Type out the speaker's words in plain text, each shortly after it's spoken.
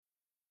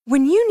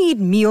When you need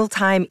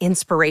mealtime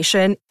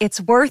inspiration,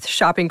 it's worth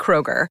shopping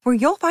Kroger, where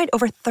you'll find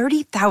over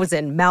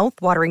 30,000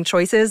 mouth-watering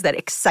choices that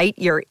excite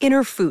your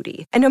inner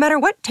foodie. And no matter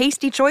what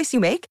tasty choice you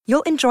make,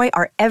 you'll enjoy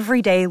our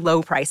everyday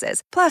low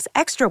prices, plus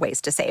extra ways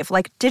to save,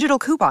 like digital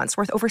coupons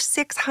worth over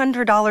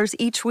 $600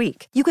 each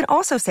week. You can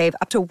also save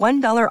up to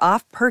 $1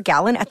 off per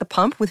gallon at the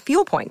pump with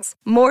fuel points.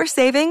 More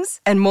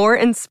savings and more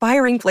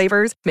inspiring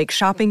flavors make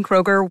shopping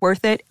Kroger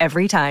worth it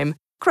every time.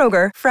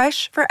 Kroger,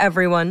 fresh for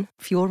everyone.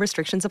 Fuel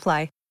restrictions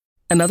apply.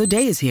 Another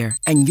day is here,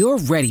 and you're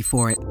ready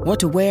for it. What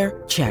to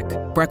wear? Check.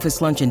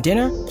 Breakfast, lunch, and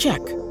dinner? Check.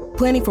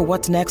 Planning for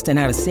what's next and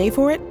how to save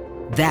for it?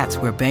 That's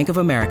where Bank of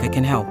America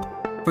can help.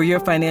 For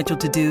your financial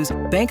to-dos,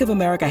 Bank of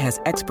America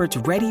has experts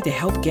ready to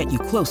help get you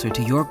closer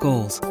to your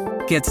goals.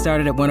 Get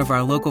started at one of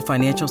our local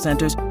financial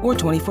centers or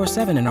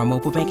 24/7 in our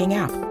mobile banking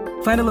app.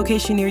 Find a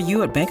location near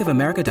you at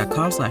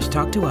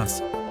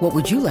bankofamerica.com/talktous. What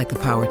would you like the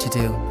power to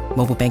do?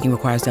 Mobile banking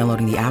requires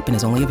downloading the app and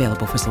is only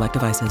available for select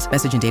devices.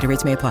 Message and data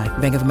rates may apply.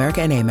 Bank of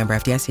America N.A., member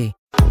FDIC.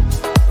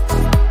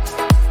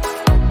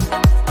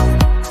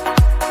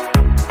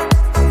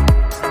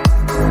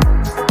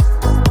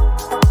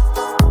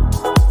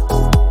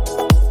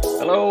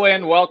 Hello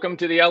and welcome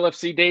to the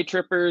LFC Day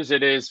Trippers.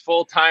 It is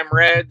full-time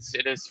Reds.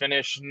 It has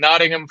finished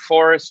Nottingham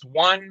Forest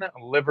 1,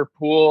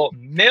 Liverpool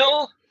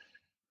 0.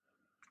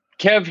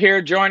 Kev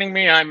here joining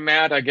me. I'm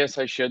Matt, I guess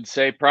I should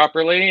say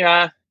properly.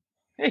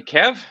 Hey,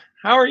 Kev,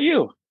 how are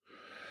you?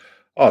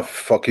 Oh,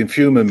 fucking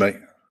fuming, mate.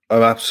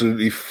 I'm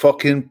absolutely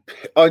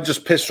I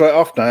just pissed right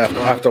off now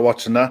after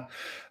watching that.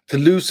 To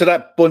lose to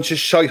that bunch of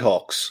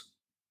shitehawks.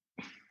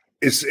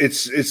 This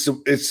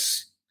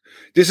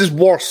is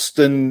worse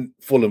than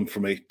Fulham for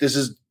me. This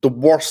is the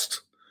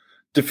worst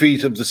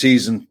defeat of the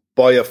season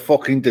by a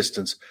fucking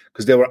distance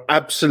because they were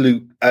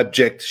absolute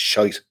abject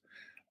shite.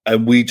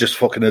 And we just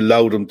fucking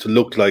allowed them to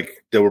look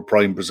like they were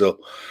prime Brazil.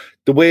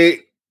 The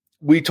way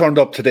we turned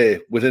up today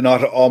with an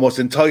almost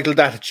entitled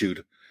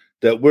attitude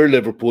that we're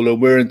Liverpool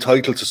and we're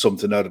entitled to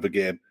something out of a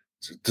game.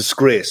 It's a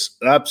disgrace.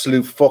 An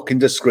absolute fucking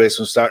disgrace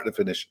from start to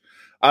finish.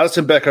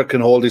 Alisson Becker can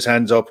hold his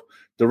hands up.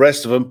 The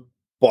rest of them,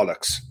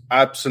 bollocks.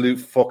 Absolute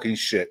fucking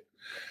shit.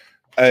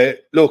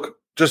 Look,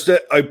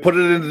 I put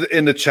it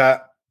in the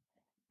chat.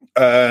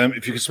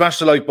 If you can smash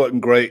the like button,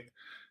 great.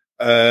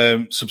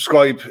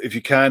 Subscribe if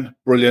you can.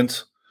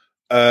 Brilliant.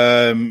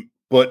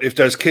 But if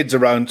there's kids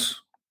around,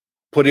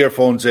 put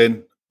earphones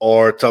in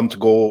or tell them to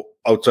go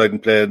outside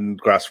and play in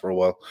grass for a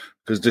while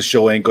because this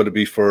show ain't going to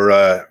be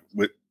for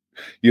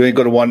you ain't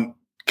going to want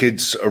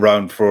kids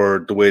around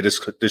for the way this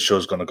show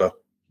is going to go.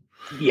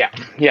 Yeah.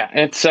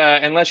 It's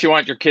unless you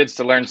want your kids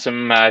to learn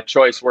some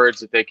choice words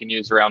that they can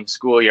use around the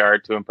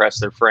schoolyard to impress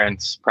their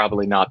friends.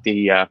 Probably not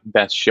the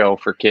best show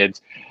for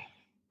kids.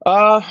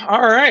 All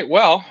right.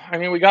 Well, I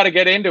mean, we got to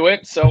get into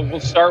it, so we'll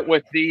start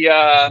with the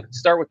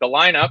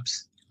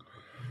lineups.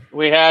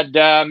 We had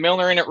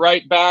Milner in at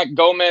right back,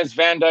 Gomez,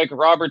 Van Dijk,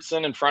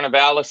 Robertson in front of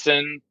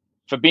Alisson,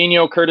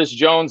 Fabinho, Curtis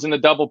Jones in the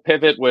double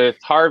pivot with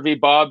Harvey,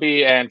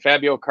 Bobby, and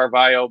Fabio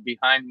Carvalho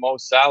behind Mo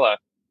Salah.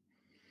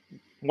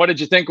 What did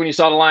you think when you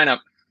saw the lineup?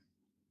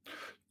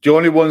 The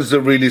only ones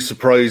that really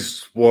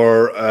surprised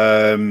were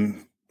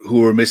who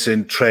were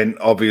missing Trent,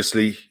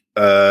 obviously,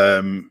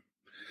 Thiago,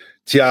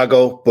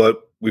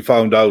 but we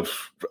found out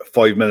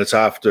 5 minutes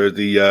after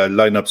the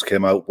lineups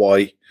came out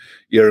why.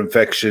 Ear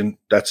infection,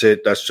 that's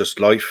it. That's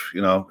just life.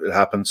 It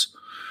happens.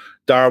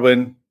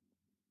 Darwin,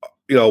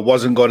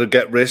 wasn't going to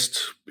get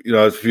risked.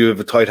 If you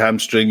have a tight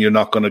hamstring, you're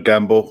not going to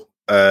gamble.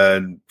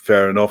 And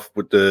fair enough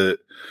with the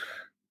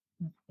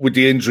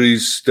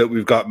injuries that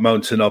we've got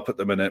mounting up at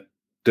the minute.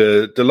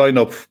 The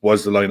lineup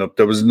was the lineup.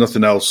 There was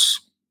nothing else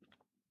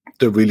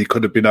that really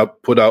could have been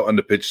put out on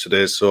the pitch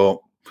today.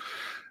 So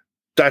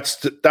that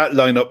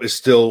lineup is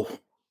still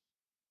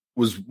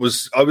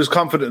was I was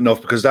confident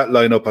enough because that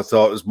lineup I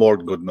thought was more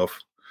than good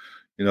enough.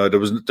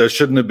 There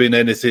shouldn't have been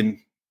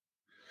anything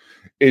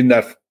in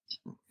that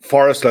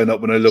Forest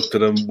lineup when I looked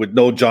at them with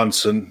no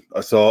Johnson.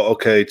 I thought,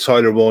 okay,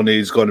 Tyler Roney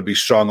is going to be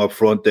strong up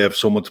front. They have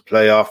someone to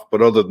play off,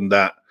 but other than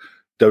that,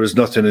 there was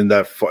nothing in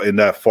that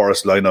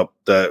Forest lineup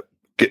that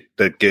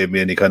gave me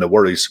any kind of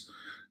worries.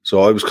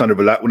 So I was kind of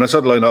relaxed when I saw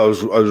the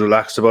lineup. I was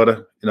relaxed about it.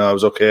 I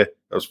was okay.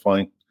 I was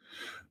fine.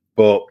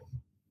 But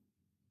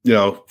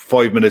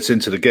 5 minutes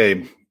into the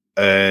game,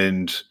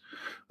 and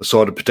I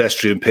saw the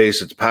pedestrian pace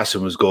that the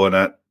passing was going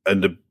at,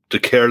 and the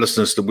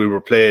carelessness that we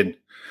were playing.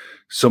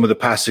 Some of the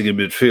passing in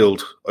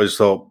midfield, I just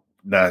thought,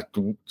 nah,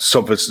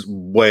 something's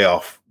way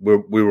off.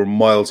 We were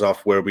miles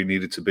off where we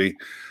needed to be.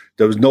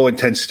 There was no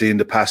intensity in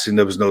the passing.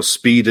 There was no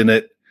speed in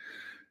it.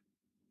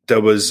 There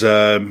was,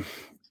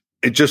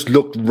 it just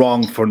looked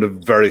wrong from the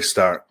very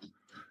start.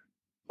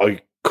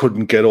 I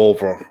couldn't get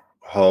over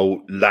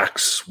how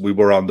lax we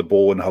were on the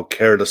ball and how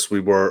careless we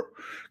were.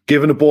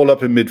 Giving the ball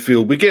up in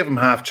midfield, we gave them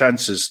half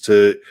chances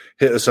to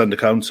hit us on the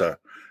counter.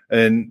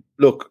 And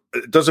look,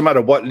 it doesn't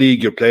matter what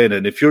league you're playing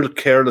in. If you're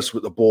careless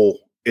with the ball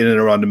in and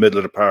around the middle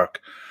of the park,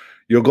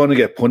 you're going to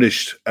get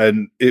punished.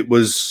 And it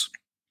was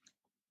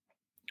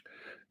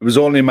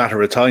only a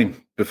matter of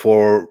time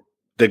before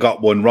they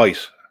got one right,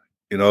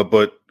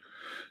 But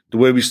the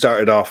way we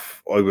started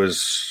off, I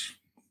was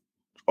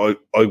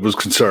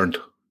concerned,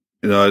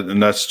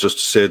 and that's just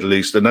to say the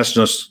least. And that's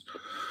just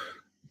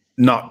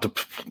not the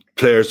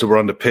players that were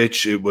on the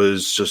pitch. It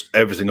was just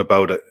everything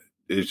about it.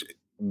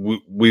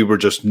 We were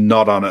just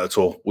not on it at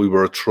all. We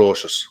were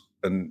atrocious,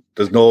 and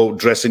there's no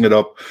dressing it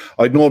up.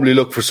 I'd normally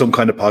look for some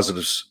kind of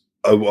positives.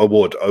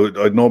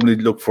 I'd normally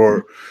look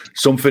for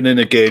something in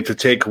a game to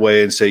take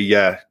away and say,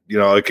 yeah,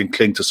 I can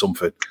cling to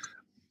something.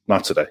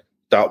 Not today.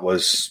 That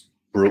was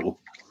brutal.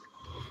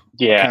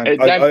 Yeah.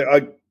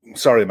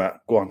 Sorry,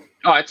 Matt. Go on.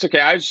 Oh, it's okay.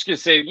 I was just going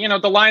to say,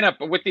 the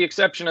lineup, with the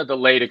exception of the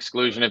late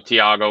exclusion of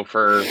Thiago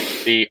for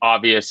the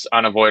obvious,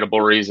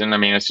 unavoidable reason. I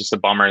mean, it's just a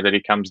bummer that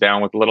he comes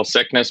down with a little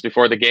sickness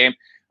before the game.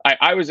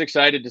 I was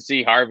excited to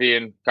see Harvey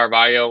and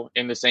Carvalho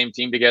in the same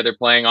team together,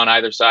 playing on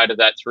either side of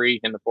that 3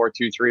 in the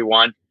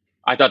 4-2-3-1.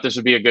 I thought this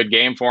would be a good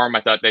game for them.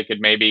 I thought they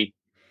could maybe,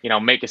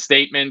 make a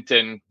statement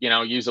and,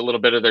 use a little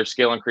bit of their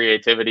skill and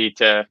creativity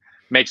to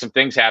make some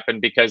things happen,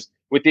 because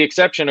with the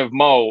exception of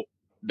Mo,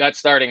 that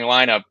starting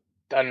lineup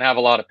doesn't have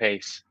a lot of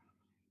pace.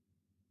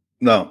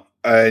 No.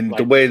 And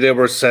the way they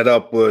were set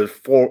up was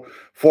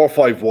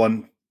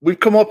 4-5-1. We've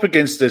come up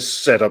against this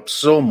setup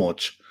so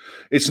much.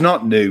 It's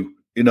not new.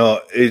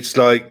 It's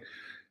like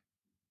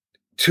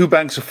 2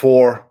 banks of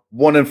 4,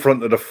 1 in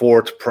front of the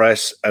 4 to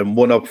press and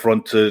 1 up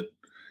front to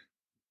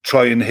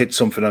try and hit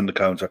something on the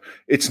counter.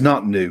 It's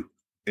not new,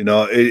 and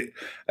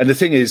the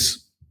thing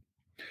is,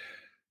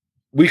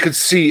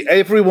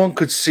 everyone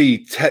could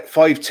see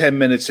 5-10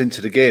 minutes into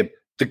the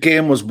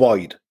game was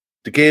wide.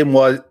 The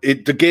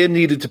game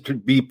needed to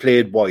be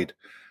played wide,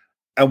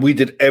 and we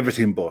did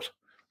everything but.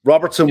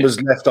 Robertson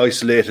was left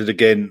isolated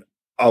again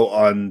out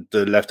on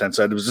the left-hand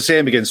side. It was the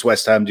same against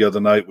West Ham the other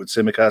night with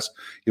Tsimikas.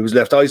 He was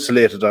left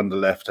isolated on the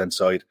left-hand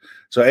side.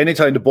 So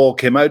anytime the ball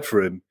came out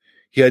for him,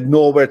 he had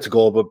nowhere to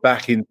go but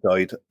back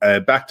inside,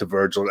 back to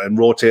Virgil, and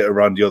rotate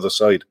around the other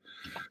side.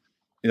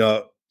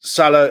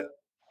 Salah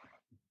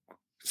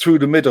through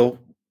the middle,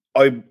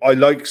 I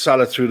like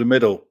Salah through the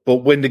middle,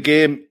 but when the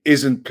game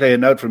isn't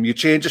playing out for him, you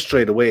change it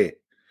straight away.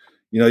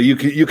 You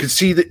could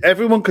see that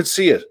everyone could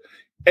see it.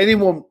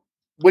 Anyone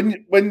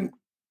when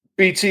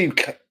BT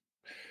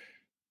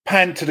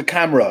panned to the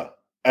camera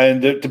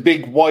and the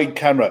big wide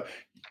camera,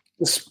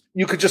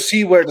 you could just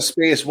see where the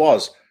space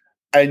was.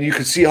 And you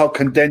could see how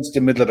condensed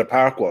the middle of the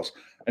park was.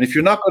 And if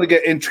you're not going to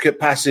get intricate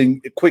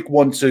passing, quick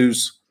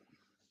 1-2s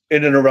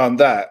in and around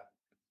that,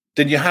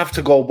 then you have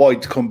to go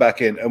wide to come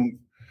back in. And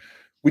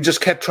we just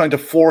kept trying to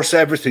force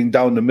everything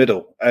down the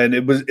middle. And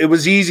it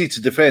was easy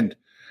to defend.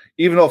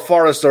 Even though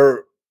Forest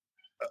are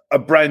a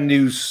brand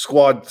new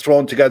squad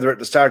thrown together at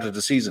the start of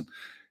the season,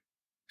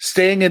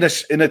 staying in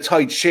a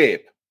tight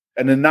shape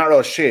and a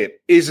narrow shape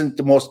isn't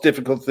the most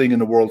difficult thing in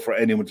the world for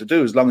anyone to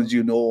do, as long as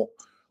you know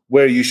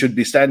where you should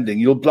be standing.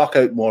 You'll block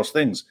out most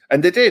things.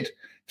 And they did,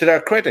 to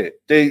their credit.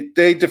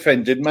 They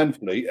defended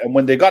manfully, and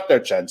when they got their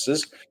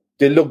chances,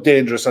 they looked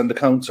dangerous on the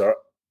counter,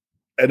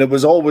 and it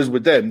was always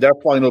with them. Their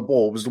final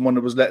ball was the one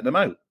that was letting them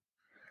out.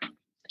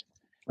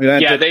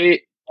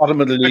 They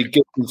bottom of the league,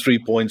 give them 3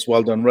 points.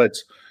 Well done,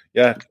 Reds.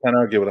 Yeah, can't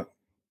argue with it.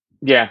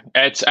 Yeah,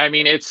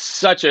 it's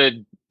such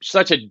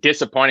a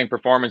disappointing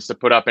performance to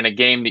put up in a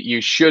game that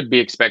you should be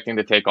expecting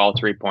to take all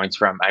 3 points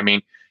from. I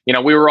mean,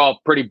 we were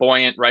all pretty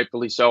buoyant,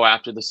 rightfully so,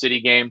 after the City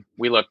game.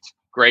 We looked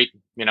great.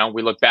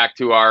 We looked back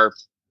to our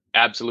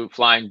absolute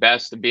flying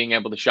best of being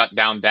able to shut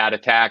down that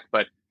attack.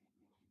 But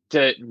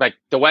the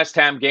West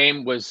Ham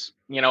game was,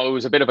 it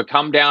was a bit of a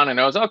come down, and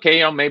I was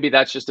okay. Maybe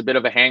that's just a bit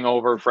of a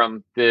hangover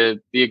from the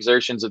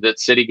exertions of that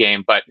City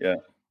game. But yeah,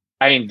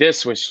 I mean,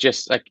 this was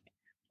just like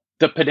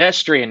the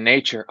pedestrian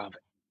nature of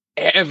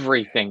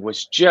everything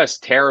was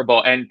just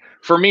terrible. And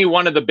for me,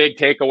 one of the big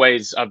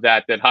takeaways of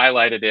that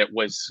highlighted it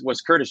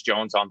was Curtis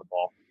Jones on the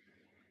ball.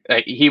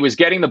 He was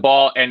getting the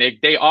ball, and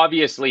they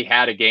obviously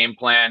had a game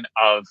plan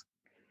of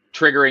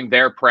triggering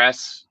their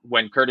press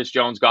when Curtis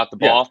Jones got the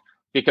ball,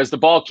 because the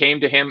ball came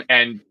to him.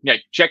 And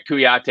Czech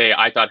Kouyaté,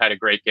 I thought, had a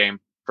great game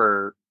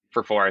for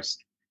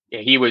Forest.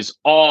 He was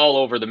all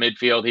over the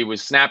midfield. He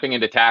was snapping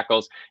into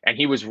tackles, and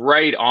he was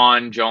right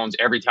on Jones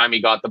every time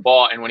he got the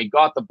ball. And when he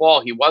got the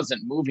ball, he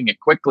wasn't moving it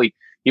quickly.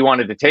 He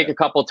wanted to take a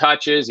couple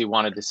touches. He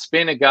wanted to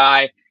spin a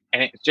guy,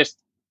 and it just,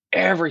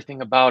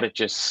 everything about it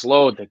just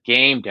slowed the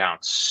game down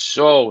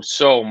so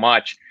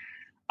much.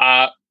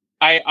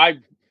 I've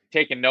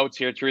taken notes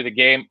here through the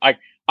game. I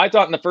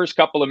thought in the first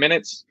couple of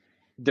minutes,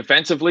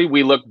 defensively,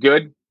 we looked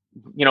good.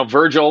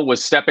 Virgil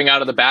was stepping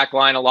out of the back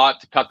line a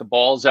lot to cut the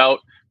balls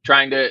out,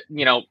 trying to,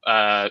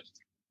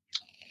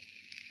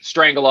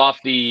 strangle off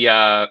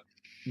the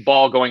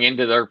ball going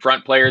into their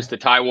front players to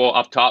Taiwo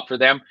up top for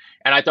them.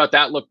 And I thought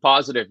that looked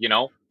positive.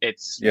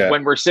 It's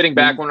when we're sitting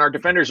back, when our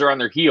defenders are on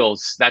their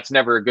heels, that's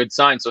never a good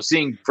sign. So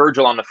seeing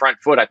Virgil on the front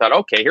foot, I thought,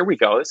 okay, here we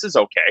go. This is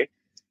okay.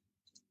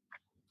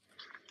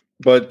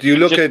 But you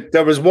look at,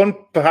 there was one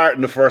part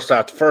in the first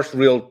half, the first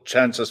real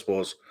chance, I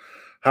suppose.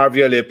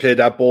 Harvey Elliott played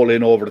that ball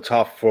in over the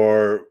top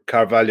for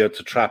Carvalho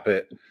to trap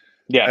it.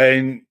 Yeah.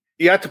 And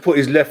he had to put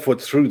his left foot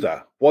through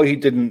that. Why he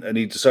didn't, and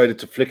he decided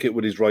to flick it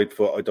with his right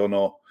foot, I don't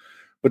know.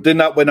 But then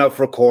that went out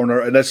for a corner,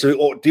 and that's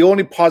the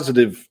only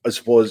positive, I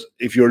suppose,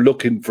 if you're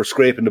looking for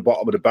scraping the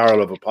bottom of the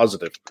barrel of a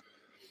positive.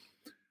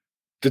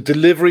 The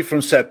delivery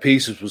from set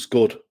pieces was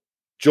good.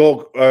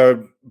 Virgil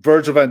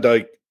van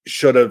Dijk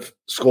should have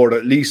scored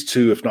at least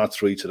 2, if not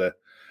 3 today.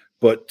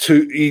 But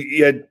he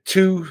had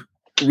a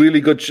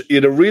really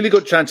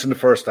good chance in the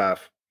first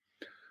half.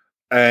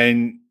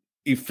 And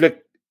he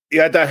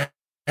had that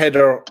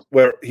header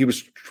where he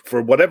was,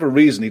 for whatever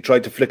reason, he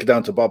tried to flick it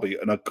down to Bobby,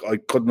 and I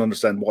couldn't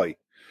understand why.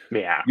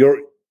 Yeah.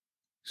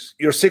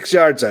 You're 6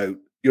 yards out,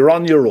 you're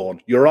on your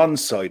own, you're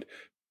onside.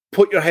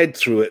 Put your head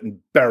through it and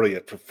bury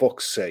it, for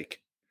fuck's sake.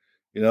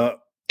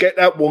 Get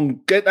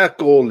that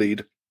goal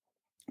lead.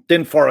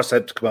 Then Forrest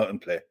had to come out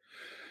and play.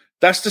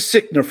 That's the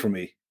sickener for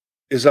me.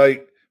 Is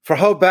like, for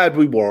how bad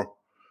we were,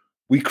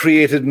 we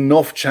created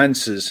enough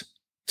chances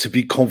to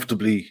be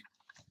comfortably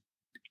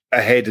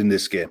ahead in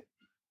this game.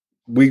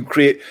 We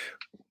create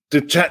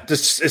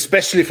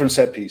especially from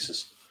set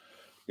pieces.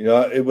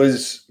 It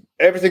was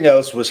everything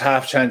else was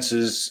half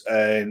chances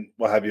and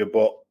what have you.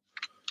 But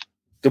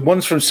the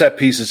ones from set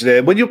pieces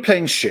today, when you're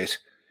playing shit,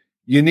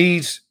 you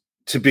need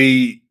to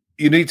be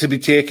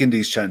taking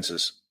these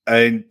chances.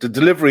 And the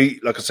delivery,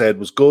 like I said,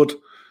 was good,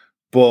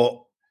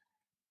 but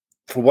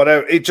for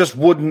whatever, it just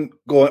wouldn't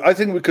go. I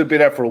think we could be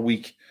there for a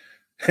week,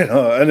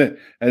 and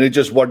it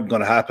just wasn't going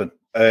to happen.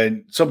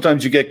 And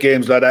sometimes you get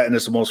games like that, and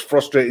it's the most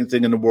frustrating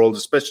thing in the world,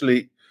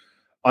 especially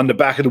on the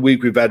back of the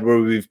week we've had, where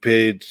we've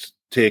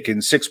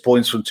taken 6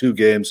 points from 2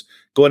 games.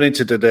 Going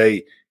into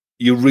today,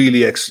 you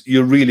really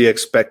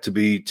expect to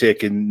be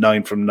taking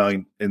 9 from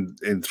 9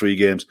 in 3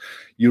 games.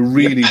 You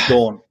really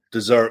don't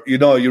deserve.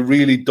 You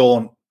really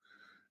don't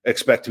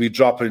expect to be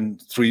dropping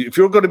 3. If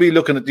you're going to be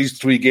looking at these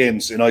 3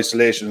 games in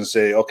isolation and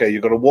say, okay,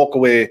 you're going to walk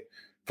away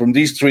from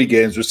these 3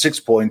 games with 6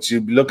 points,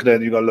 you'll be looking at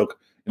it, you're going to look,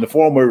 in the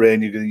form we're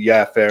in, you go,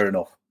 yeah, fair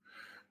enough.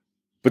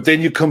 But then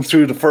you come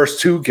through the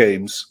first 2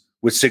 games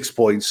with 6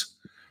 points,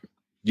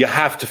 you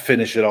have to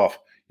finish it off.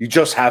 You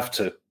just have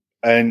to.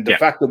 And the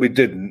fact that we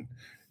didn't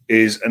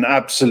is an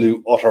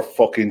absolute, utter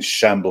fucking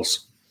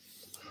shambles.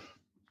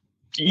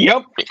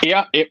 Yep.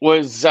 Yeah, it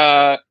was...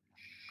 the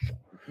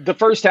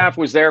first half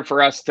was there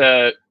for us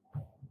to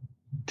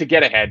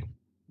get ahead.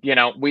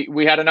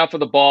 We had enough of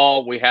the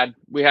ball. We had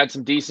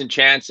some decent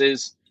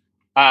chances.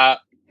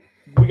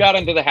 We got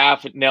into the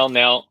half at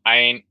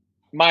 0-0.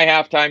 My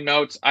halftime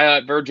notes, I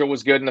thought Virgil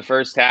was good in the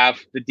first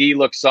half. The D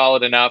looked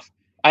solid enough.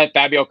 I thought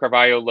Fabio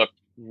Carvalho looked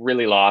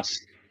really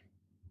lost.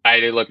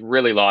 They looked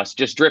really lost.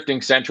 Just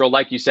drifting central,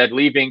 like you said,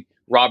 leaving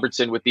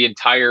Robertson with the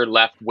entire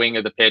left wing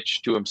of the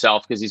pitch to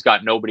himself because he's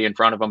got nobody in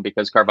front of him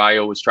because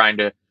Carvalho was trying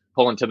to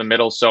pull into the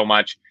middle so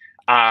much.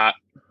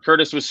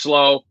 Curtis was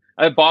slow.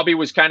 Bobby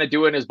was kind of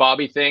doing his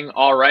Bobby thing.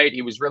 All right.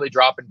 He was really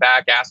dropping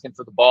back, asking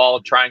for the ball,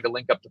 trying to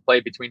link up the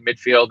play between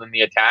midfield and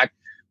the attack.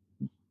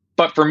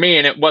 But for me,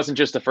 and it wasn't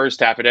just the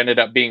first half, it ended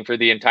up being for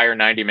the entire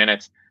 90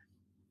 minutes.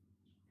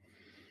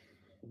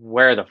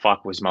 Where the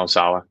fuck was Mo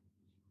Salah?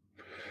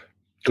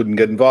 Couldn't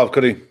get involved,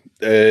 could he?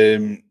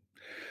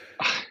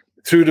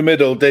 Through the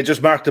middle, they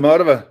just marked him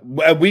out of it.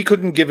 We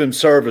couldn't give him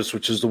service,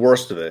 which is the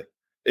worst of it.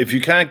 If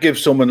you can't give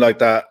someone like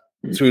that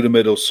through the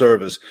middle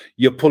service,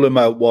 you pull him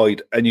out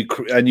wide, and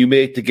you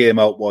make the game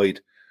out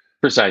wide.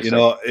 Precisely.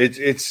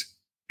 It's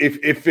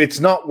if it's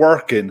not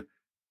working,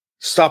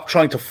 stop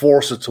trying to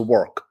force it to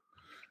work.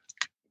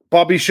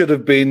 Bobby should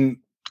have been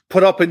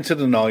put up into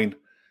the 9.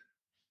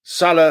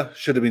 Salah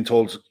should have been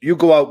told, you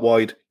go out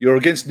wide. You're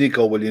against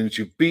Nico Williams.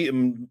 You beat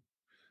him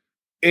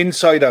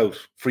inside out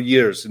for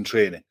years in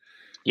training.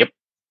 Yep.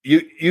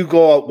 You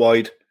go out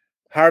wide.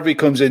 Harvey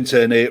comes into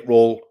an 8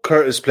 role.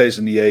 Curtis plays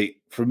in the 8.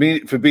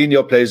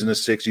 Fabinho plays in the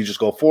 6. You just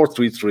go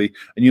 4-3-3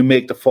 and you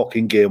make the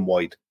fucking game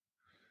wide.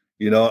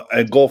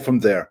 And go from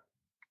there.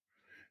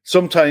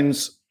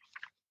 Sometimes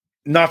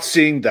not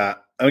seeing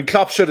that. I mean,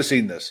 Klopp should have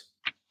seen this.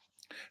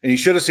 And he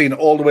should have seen it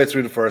all the way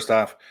through the first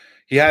half.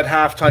 He had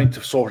half time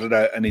to sort it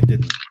out, and he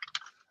didn't.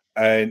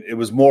 And it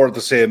was more of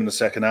the same in the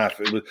second half.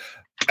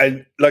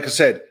 And like I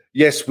said,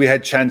 yes, we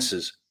had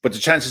chances, but the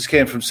chances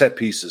came from set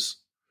pieces.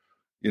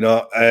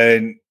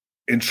 And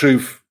in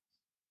truth,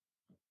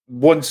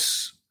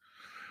 once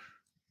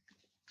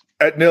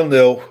at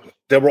 0-0,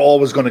 they were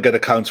always going to get a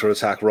counter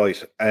attack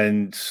right.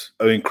 And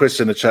I mean, Chris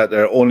in the chat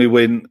there, only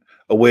win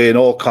away in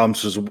all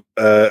comps was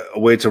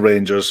away to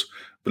Rangers.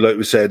 But like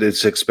we said,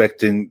 it's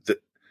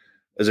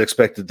as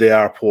expected, they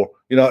are poor.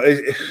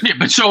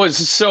 But so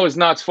is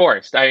Notts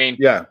Forest. I mean,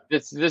 yeah,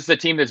 this is a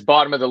team that's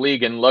bottom of the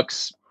league and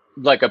looks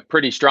like a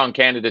pretty strong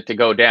candidate to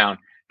go down.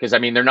 Because I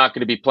mean, they're not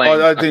going to be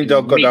playing I think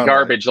they'll go down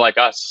garbage like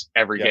us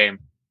every game.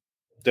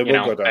 They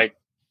will go down.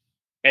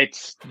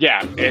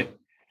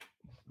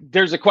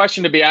 There's a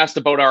question to be asked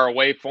about our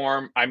away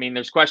form. I mean,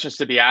 there's questions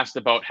to be asked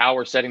about how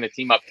we're setting the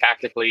team up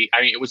tactically.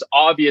 I mean, it was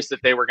obvious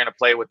that they were going to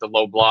play with the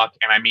low block,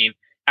 and I mean,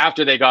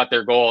 after they got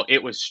their goal,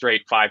 it was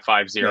straight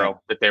 5-5-0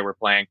 that they were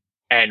playing.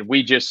 And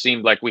we just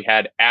seemed like we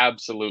had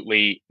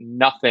absolutely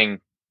nothing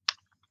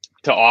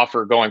to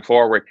offer going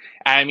forward.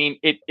 I mean,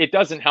 it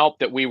doesn't help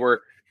that we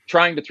were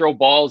trying to throw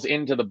balls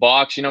into the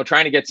box,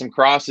 trying to get some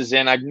crosses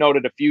in. I've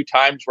noted a few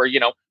times where,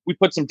 we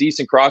put some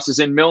decent crosses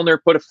in. Milner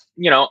put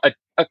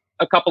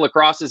a couple of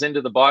crosses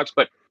into the box,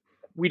 but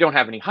we don't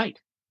have any height.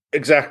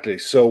 Exactly.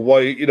 So why,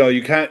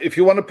 you can't, if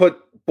you want to put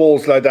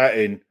balls like that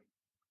in,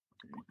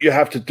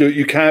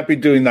 you can't be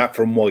doing that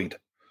from wide,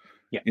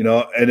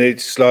 and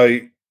it's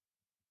like,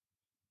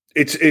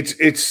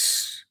 it's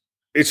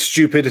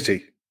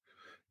stupidity.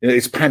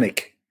 It's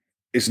panic.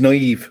 It's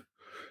naive.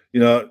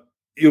 A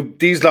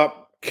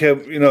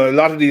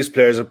lot of these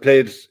players have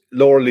played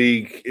lower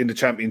league in the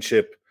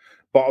Championship,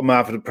 bottom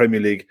half of the Premier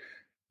League.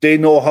 They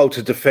know how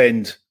to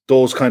defend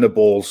those kind of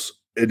balls,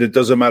 and it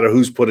doesn't matter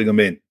who's putting them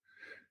in.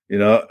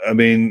 I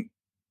mean,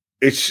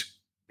 it's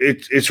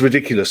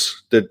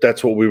ridiculous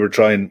that's what we were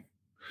trying.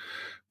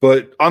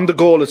 But on the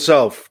goal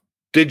itself,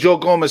 did Joe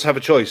Gomez have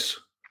a choice?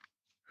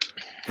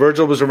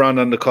 Virgil was around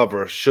on the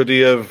cover. Should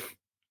he have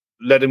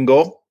let him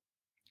go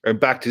and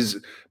backed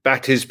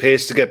his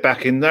pace to get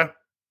back in there?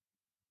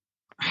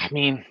 I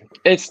mean,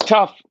 it's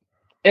tough.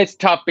 It's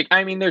tough.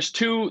 I mean, there's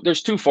two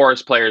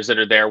Forest players that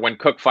are there when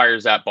Cook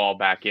fires that ball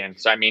back in.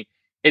 So, I mean,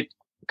 it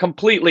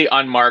completely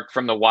unmarked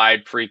from the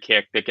wide free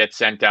kick that gets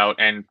sent out,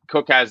 and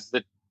Cook has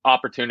the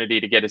opportunity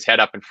to get his head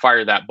up and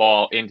fire that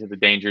ball into the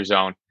danger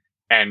zone.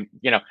 And,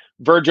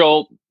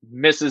 Virgil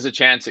misses a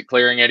chance at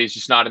clearing it. He's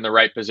just not in the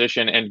right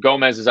position, and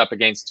Gomez is up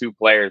against two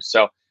players.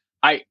 So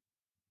I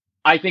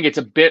think it's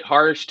a bit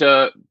harsh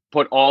to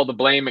put all the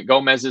blame at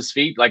Gomez's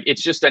feet. Like,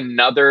 it's just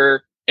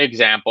another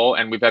example,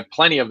 and we've had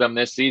plenty of them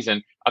this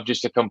season, of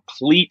just a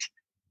complete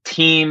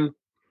team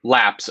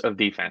lapse of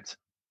defense.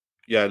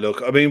 Yeah,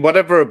 look, I mean,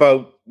 whatever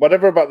about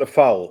the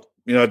foul,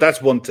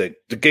 that's one thing.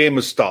 The game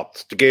was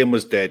stopped. The game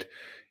was dead.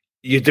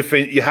 You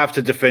have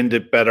to defend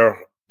it better.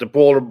 The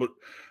ball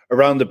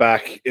around the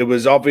back, it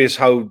was obvious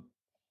how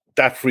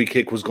that free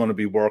kick was going to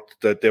be worked,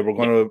 that they were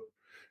going to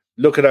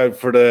look it out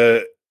for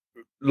the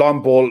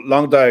long ball,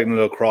 long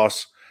diagonal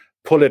across,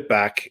 pull it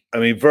back. I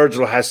mean,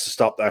 Virgil has to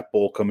stop that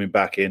ball coming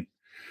back in.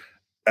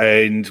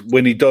 And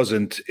when he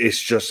doesn't,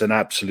 it's just an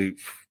absolute,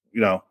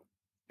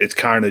 it's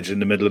carnage in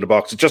the middle of the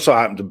box. It just so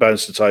happened to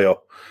bounce to Tayo.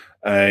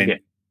 And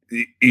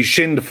he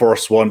shinned the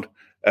first one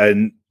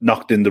and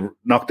knocked in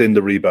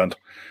the rebound.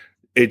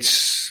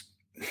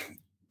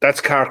 That's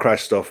car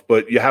crash stuff,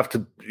 but you have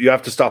to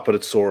stop at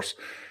its source.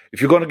 If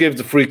you're going to give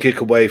the free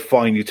kick away,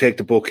 fine, you take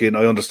the book in.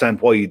 I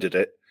understand why you did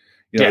it.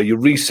 You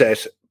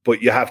reset,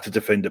 but you have to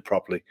defend it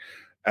properly.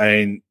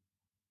 And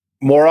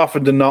more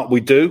often than not,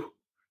 we do,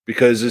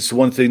 because it's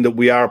one thing that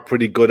we are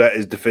pretty good at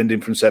is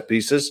defending from set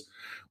pieces.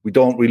 We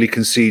don't really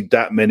concede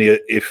that many,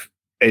 if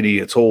any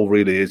at all,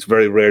 really. It's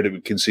very rare that we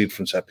concede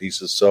from set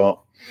pieces.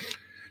 So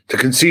to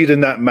concede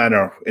in that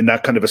manner, in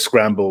that kind of a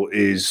scramble,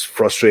 is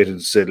frustrating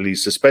to say the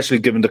least, especially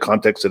given the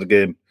context of the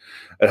game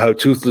and how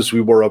toothless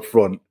we were up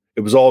front.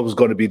 It was always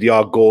going to be the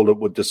odd goal that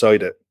would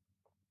decide it.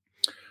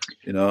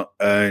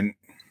 And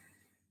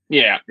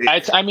yeah,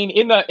 I mean,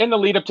 in the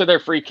lead up to their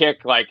free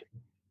kick, like,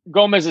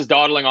 Gomez is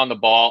dawdling on the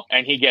ball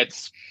and he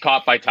gets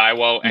caught by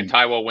Taiwo, and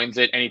Taiwo wins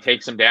it and he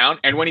takes him down.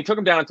 And when he took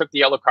him down and took the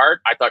yellow card,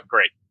 I thought,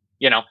 great.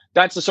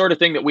 That's the sort of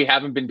thing that we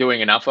haven't been doing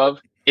enough of,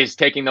 is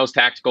taking those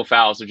tactical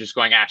fouls of just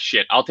going,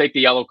 shit, I'll take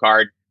the yellow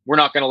card. We're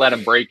not going to let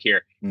him break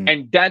here.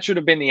 And that should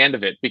have been the end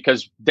of it,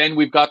 because then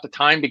we've got the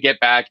time to get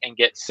back and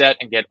get set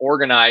and get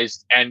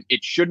organized, and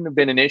it shouldn't have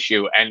been an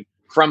issue. And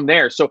from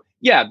there, so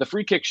yeah, the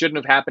free kick shouldn't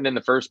have happened in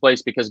the first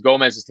place, because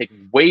Gomez is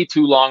taking way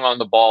too long on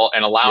the ball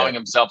and allowing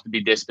himself to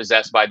be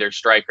dispossessed by their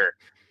striker.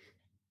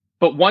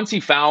 But once he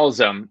fouls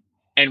him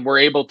and we're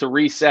able to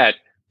reset,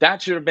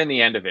 that should have been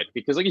the end of it.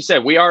 Because like you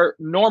said, we are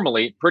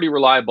normally pretty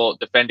reliable at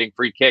defending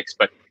free kicks,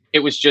 but it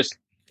was just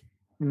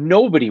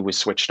nobody was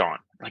switched on.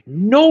 Like,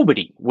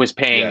 nobody was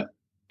paying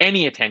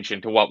any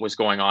attention to what was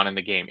going on in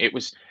the game. It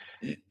was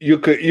you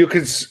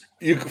could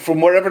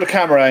from wherever the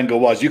camera angle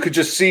was, you could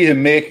just see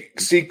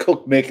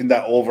Cook making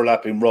that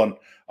overlapping run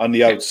on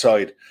the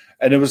outside,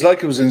 and it was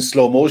like it was in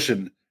slow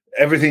motion.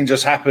 Everything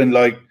just happened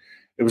like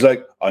it was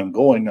like, I'm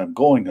going.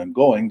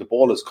 The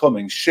ball is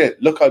coming. Shit,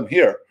 look, I'm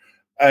here,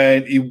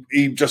 and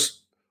he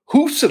just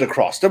hoofs it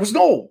across. There was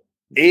no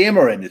aim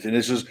or anything.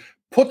 It's just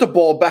put the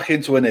ball back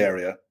into an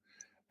area,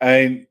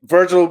 and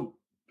Virgil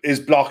is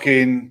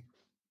blocking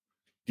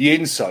the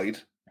inside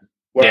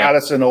where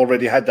Alisson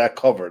already had that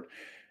covered.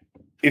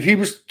 If he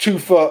was 2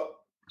 foot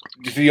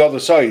to the other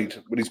side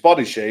with his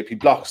body shape, he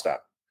blocks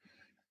that,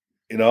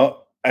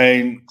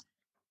 and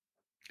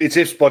it's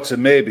ifs, buts,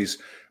 and maybes.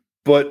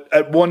 But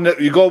at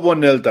you go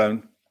 1-0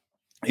 down,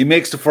 he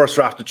makes the first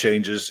raft of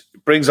changes,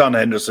 brings on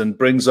Henderson,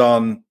 brings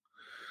on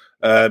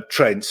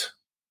Trent,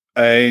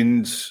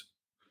 and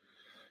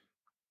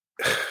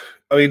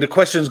I mean, the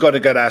question's got to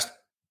get asked,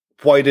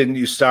 why didn't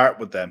you start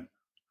with them?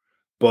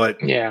 But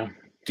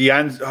the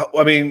answer,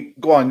 I mean,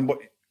 go on.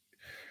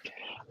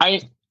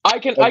 I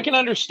can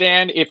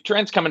understand if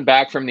Trent's coming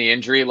back from the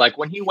injury. Like,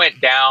 when he went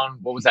down,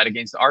 what was that,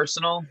 against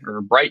Arsenal or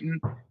Brighton?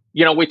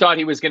 We thought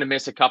he was going to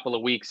miss a couple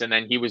of weeks, and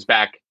then he was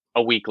back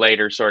a week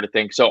later, sort of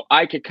thing. So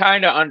I could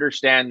kind of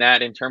understand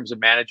that in terms of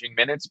managing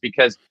minutes,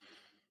 because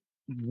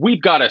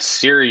we've got a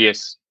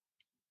serious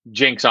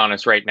jinx on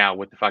us right now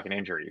with the fucking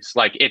injuries.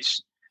 Like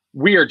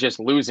we are just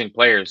losing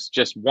players,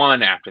 just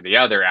one after the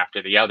other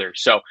after the other.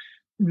 So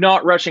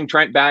not rushing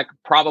Trent back,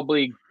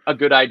 probably a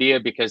good idea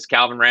because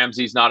Calvin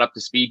Ramsey's not up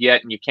to speed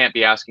yet, and you can't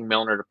be asking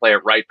Milner to play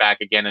it right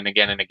back again and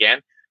again and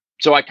again.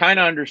 So I kind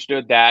of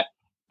understood that.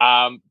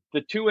 The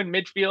two in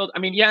midfield, I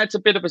mean, yeah, it's a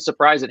bit of a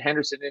surprise that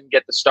Henderson didn't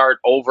get the start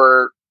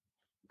over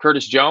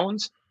Curtis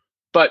Jones,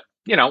 but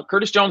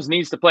Curtis Jones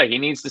needs to play. He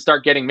needs to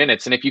start getting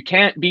minutes. And if you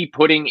can't be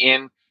putting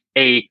in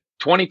a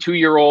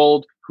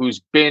 22-year-old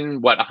who's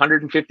been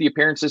 150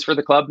 appearances for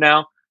the club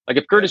now, like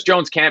if Curtis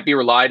Jones can't be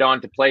relied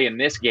on to play in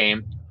this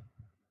game,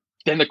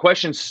 then the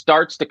question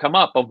starts to come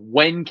up of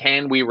when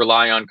can we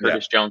rely on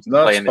Curtis Jones to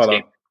play in this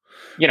game?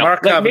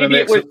 Mark Kavanagh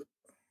makes it.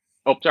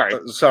 Oh,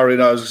 sorry. Sorry,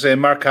 no, I was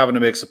saying Mark Kavanagh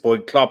makes a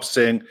point. Klopp's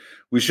saying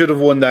we should have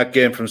won that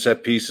game from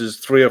set pieces,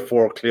 3 or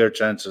 4 clear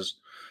chances.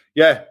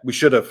 Yeah, we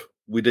should have.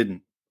 We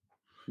didn't.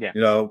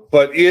 Yeah.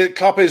 But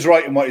Klopp is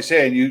right in what he's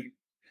saying.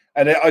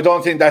 And I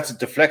don't think that's a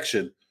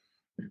deflection.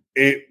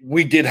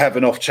 We did have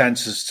enough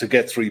chances to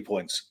get 3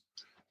 points.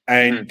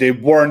 And they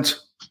weren't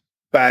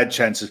bad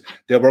chances.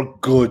 They were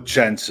good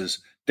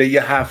chances that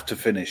you have to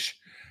finish.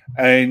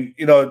 And,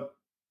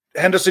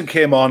 Henderson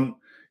came on.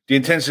 The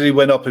intensity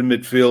went up in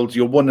midfield.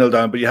 You're 1-0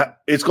 down, but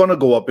it's going to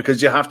go up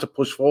because you have to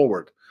push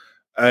forward.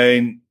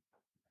 And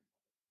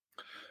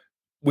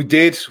we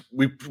did.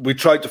 We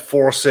tried to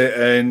force it,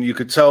 and you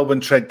could tell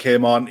when Trent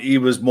came on, he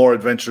was more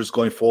adventurous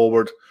going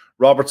forward.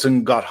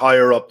 Robertson got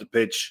higher up the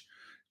pitch.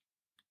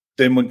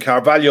 Then when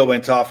Carvalho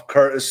went off,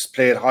 Curtis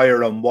played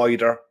higher and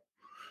wider.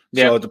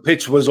 So the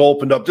pitch was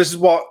opened up. This is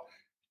what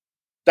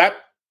that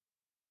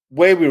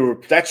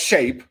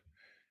shape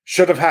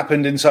should have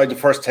happened inside the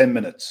first 10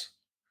 minutes.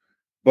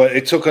 But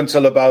it took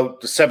until about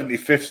the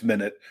 75th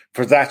minute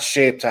for that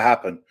shape to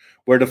happen,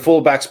 where the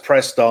fullbacks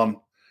pressed on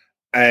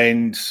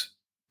and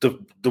the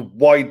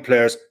wide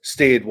players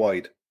stayed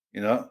wide,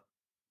 Yeah.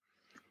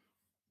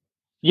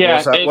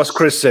 What's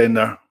Chris saying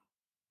there?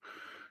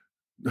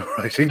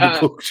 Writing the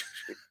book.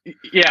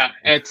 Yeah,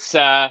 it's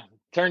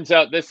turns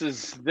out this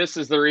is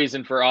the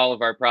reason for all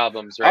of our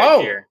problems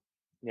here.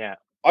 Yeah.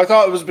 I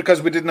thought it was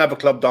because we didn't have a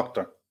club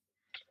doctor.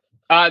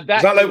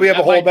 It's not like we have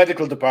a whole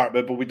medical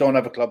department, but we don't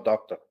have a club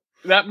doctor.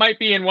 That might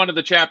be in one of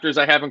the chapters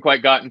I haven't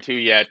quite gotten to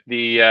yet.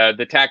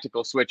 The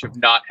tactical switch of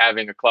not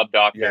having a club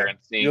doctor and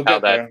seeing how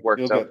that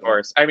works out for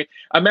us. I mean,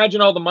 imagine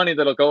all the money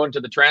that'll go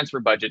into the transfer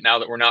budget now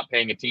that we're not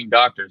paying a team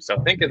doctor.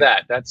 So think of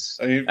that. That's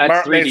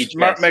Mark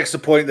makes the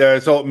point there. I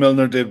thought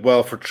Milner did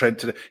well for Trent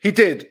today. He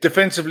did.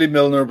 Defensively,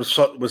 Milner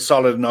was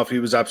solid enough. He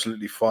was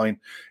absolutely fine.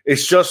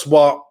 It's just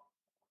what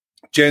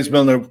James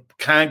Milner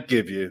can't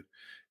give you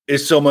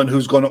is someone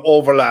who's going to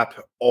overlap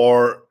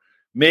or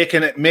make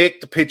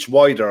the pitch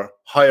wider,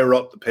 higher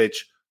up the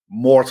pitch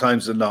more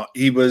times than not.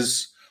 He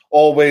was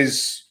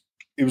always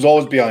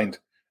behind,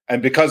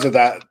 and because of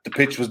that, the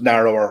pitch was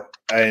narrower.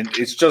 And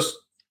it's just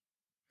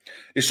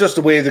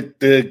the way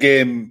the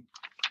game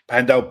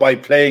panned out by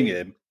playing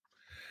him.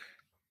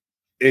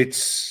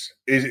 It's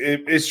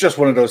just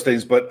one of those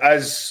things. But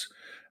as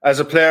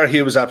a player,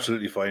 he was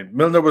absolutely fine.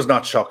 Milner was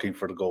not shocking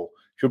for the goal.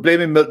 If you're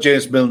blaming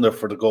James Milner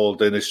for the goal,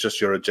 then it's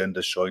just your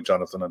agenda showing,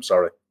 Jonathan. I'm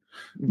sorry.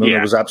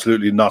 Milner was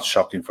absolutely not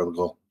shocking for the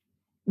goal.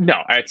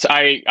 No,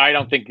 I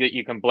don't think that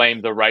you can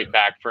blame the right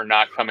back for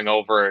not coming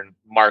over and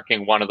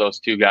marking one of those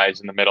two guys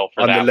in the middle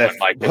for that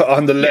one.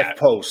 On the left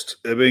post.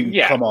 I mean,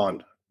 come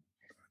on.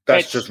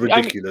 That's just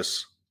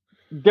ridiculous.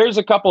 There's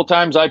a couple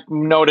times I've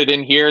noted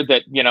in here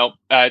that,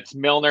 it's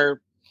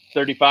Milner,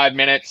 35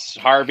 minutes,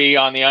 Harvey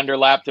on the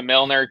underlap to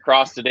Milner,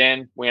 crossed it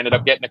in. We ended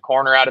up getting a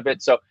corner out of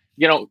it. So,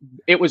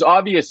 it was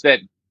obvious that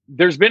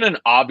there's been an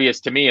obvious,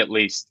 to me at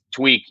least,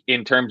 tweak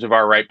in terms of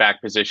our right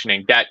back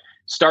positioning. That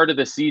start of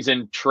the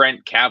season,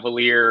 Trent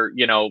Cavalier,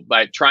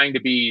 by trying to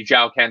be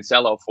João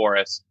Cancelo for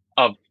us,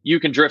 of you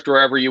can drift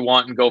wherever you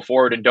want and go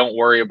forward and don't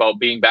worry about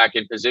being back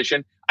in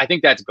position. I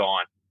think that's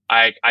gone.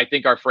 I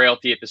think our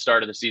frailty at the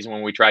start of the season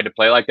when we tried to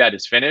play like that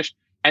is finished.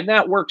 And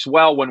that works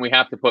well when we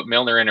have to put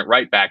Milner in at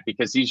right back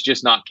because he's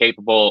just not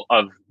capable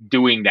of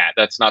doing that.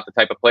 That's not the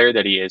type of player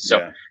that he is.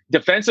 So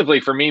defensively,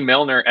 for me,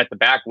 Milner at the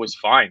back was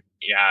fine.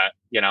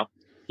 Yeah,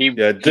 he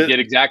did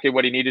exactly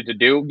what he needed to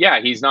do. Yeah,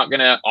 he's not going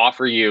to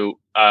offer you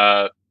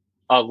a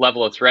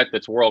level of threat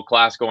that's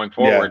world-class going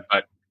forward.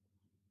 But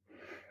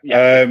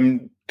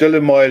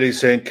Dylan Miley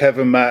saying,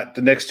 Kevin, Matt,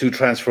 the next 2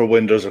 transfer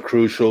windows are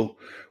crucial.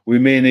 We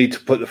may need to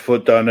put the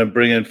foot down and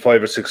bring in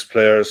 5 or 6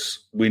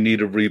 players. We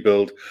need a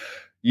rebuild.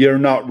 You're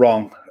not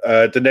wrong.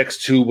 The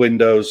next 2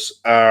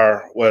 windows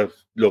are,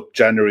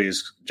 January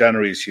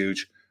is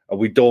huge.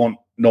 We don't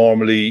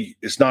normally,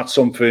 it's not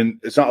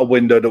a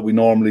window that we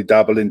normally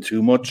dabble in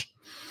too much.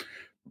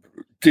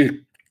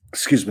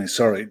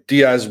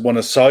 Diaz won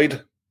a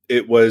side.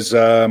 It was,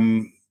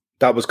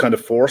 that was kind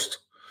of forced.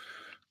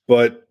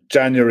 But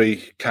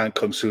January can't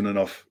come soon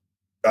enough.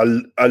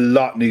 A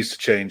lot needs to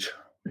change.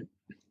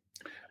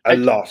 A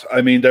lot.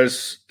 I mean,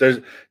 there's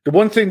the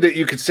one thing that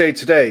you could say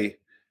today,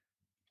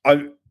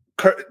 the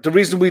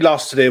reason we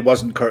lost today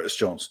wasn't Curtis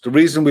Jones. The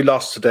reason we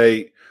lost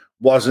today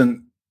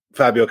wasn't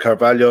Fabio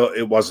Carvalho.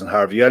 It wasn't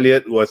Harvey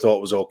Elliott, who I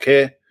thought was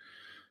okay.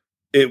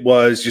 It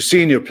was your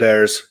senior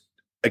players,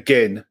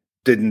 again,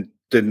 didn't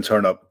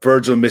turn up.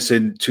 Virgil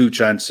missing 2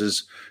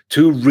 chances,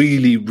 2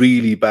 really,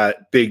 really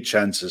big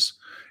chances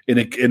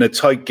in a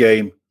tight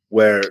game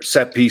where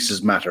set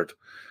pieces mattered.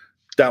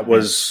 That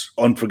was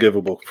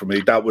unforgivable for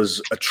me. That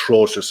was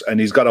atrocious. And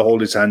he's got to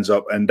hold his hands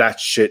up, and that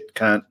shit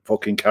can't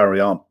fucking carry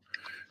on.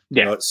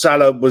 Yeah. You know,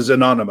 Salah was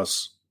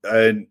anonymous.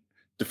 And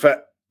the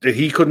fact that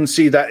he couldn't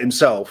see that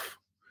himself,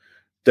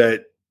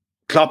 that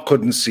Klopp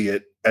couldn't see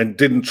it and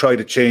didn't try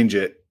to change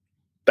it,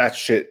 that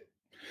shit.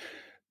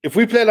 If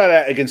we play like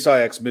that against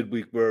Ajax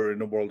midweek, we're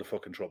in a world of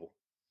fucking trouble.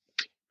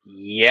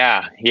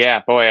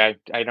 Yeah. Boy,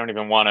 I don't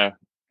even want to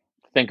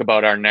think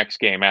about our next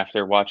game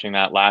after watching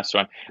that last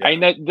one. Yeah. I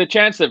mean, the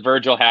chance that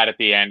Virgil had at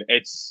the end,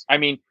 it's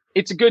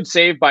a good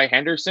save by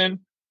Henderson,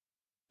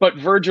 but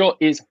Virgil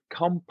is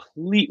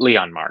completely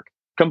unmarked.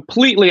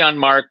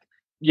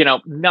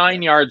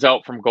 9 yards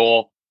out from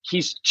goal.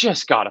 He's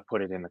just got to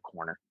put it in the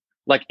corner.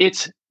 Like,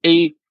 it's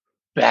a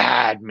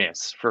bad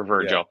miss for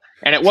Virgil. Yeah.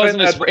 And it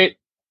wasn't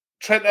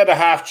Trent had a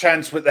half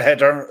chance with the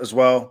header as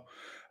well.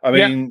 I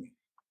mean,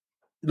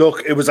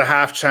 look, it was a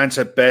half chance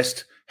at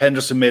best.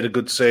 Henderson made a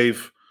good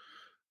save.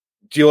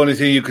 The only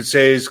thing you could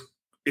say is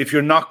if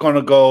you're not going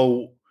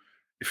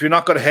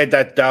to head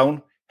that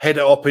down, head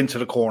it up into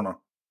the corner.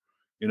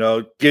 You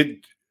know,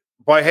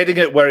 by heading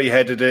it where he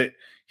headed it,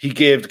 he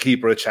gave the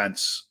keeper a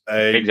chance.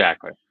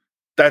 Exactly.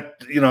 That,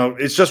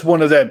 it's just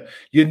one of them.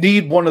 You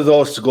need one of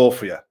those to go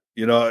for you,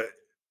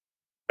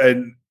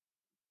 and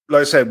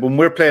like I said, when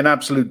we're playing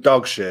absolute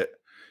dog shit,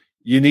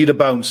 you need a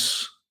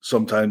bounce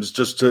sometimes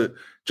just to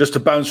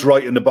bounce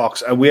right in the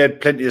box. And we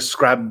had plenty of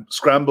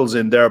scrambles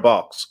in their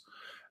box,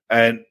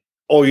 and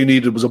all you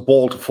needed was a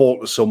ball to fall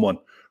to someone,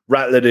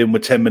 rattle it in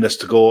with 10 minutes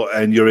to go,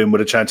 and you're in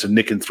with a chance of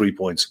nicking 3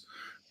 points.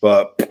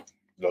 But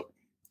look,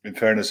 in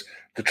fairness,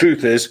 the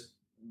truth is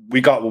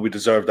we got what we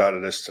deserved out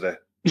of this today.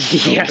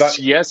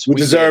 Yes, we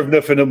deserve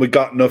nothing, and we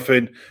got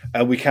nothing,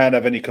 and we can't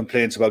have any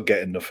complaints about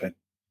getting nothing.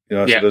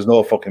 So there's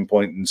no fucking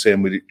point in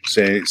saying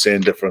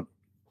different.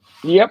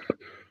 Yep.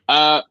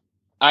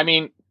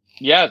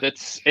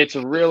 It's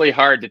really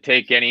hard to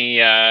take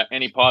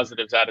any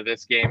positives out of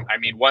this game. I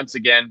mean, once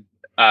again,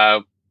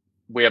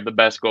 we have the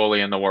best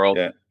goalie in the world.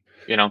 Yeah.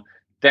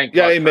 Thank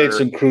God. He made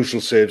some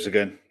crucial saves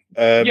again.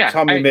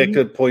 Tommy made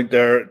a point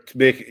there to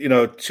make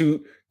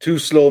too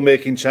slow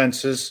making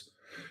chances.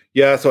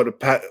 Yeah, I thought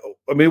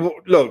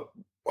look,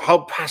 how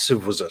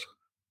passive was it?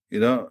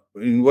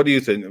 What do you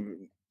think?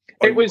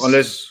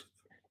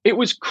 It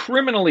was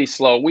criminally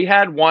slow. We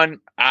had one,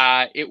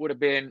 it would have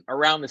been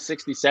around the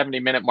 60, 70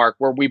 minute mark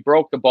where we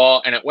broke the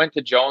ball and it went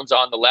to Jones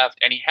on the left,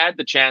 and he had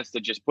the chance to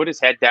just put his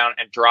head down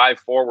and drive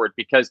forward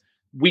because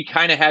we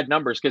kind of had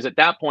numbers, because at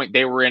that point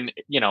they were in,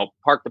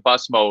 park the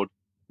bus mode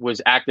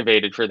was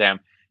activated for them.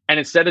 And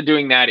instead of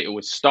doing that, it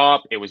was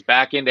stop. It was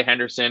back into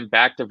Henderson,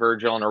 back to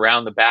Virgil, and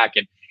around the back.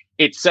 And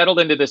it settled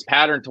into this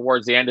pattern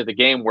towards the end of the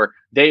game where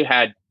they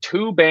had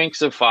 2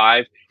 banks of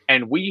 5,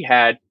 and we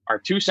had our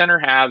 2 center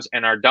halves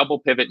and our double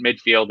pivot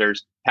midfielders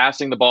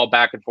passing the ball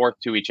back and forth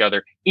to each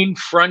other in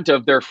front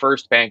of their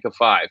first bank of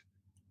 5.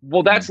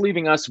 Well, that's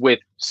leaving us with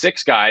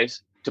 6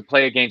 guys to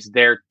play against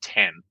their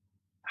 10.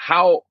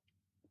 How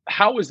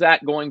is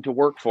that going to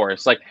work for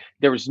us? Like,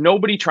 there was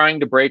nobody trying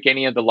to break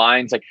any of the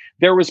lines. Like,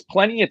 there was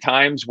plenty of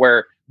times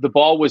where the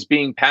ball was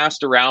being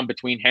passed around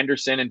between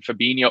Henderson and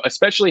Fabinho,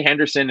 especially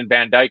Henderson and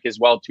Van Dijk as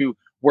well, too,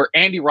 where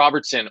Andy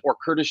Robertson or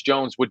Curtis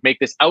Jones would make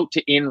this out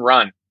to in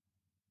run,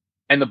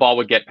 and the ball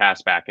would get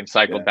passed back and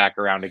cycled back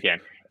around again.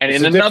 And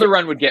then another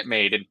run would get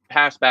made and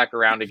passed back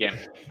around again.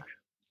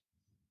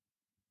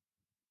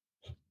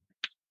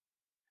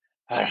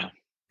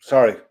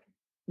 Sorry.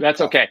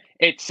 That's okay.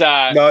 It's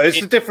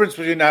the difference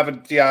between having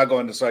Thiago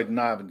on the side and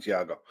not having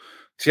Thiago.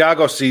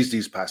 Thiago sees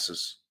these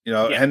passes.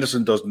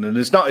 Henderson doesn't, and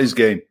it's not his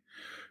game.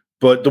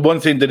 But the one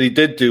thing that he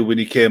did do when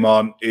he came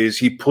on is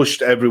he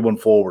pushed everyone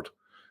forward,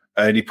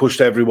 and he pushed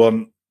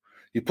everyone.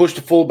 He pushed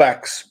the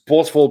fullbacks.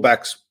 Both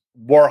fullbacks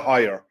were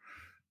higher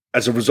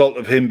as a result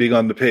of him being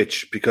on the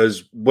pitch,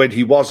 because when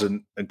he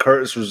wasn't, and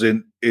Curtis was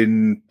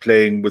in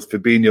playing with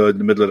Fabinho in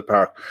the middle of the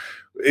park,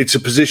 it's a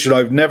position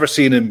I've never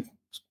seen him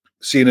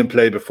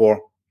play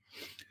before.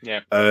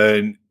 Yeah.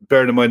 And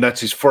bearing in mind that's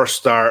his first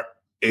start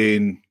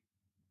in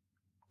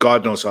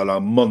God knows how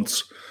long,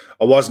 months.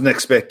 I wasn't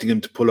expecting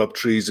him to pull up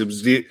trees. It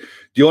was the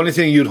only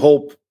thing you'd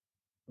hope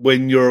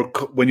when you're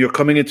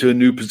coming into a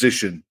new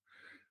position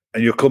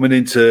and you're coming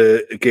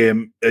into a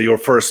game, your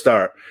first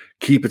start.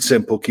 Keep it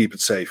simple, keep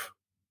it safe.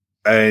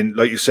 And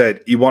like you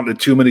said, he wanted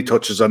too many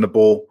touches on the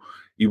ball.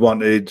 He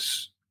wanted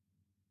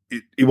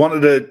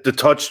the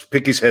touch to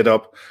pick his head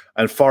up,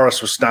 and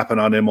Forrest was snapping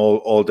on him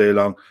all day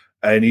long.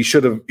 And he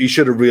should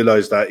have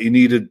realized that he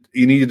needed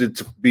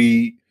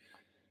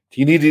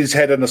his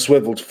head on a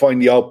swivel to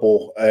find the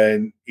elbow,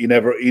 and he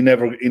never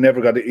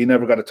got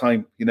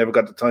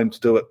the time to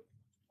do it.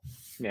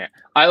 Yeah.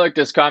 I like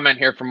this comment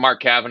here from Mark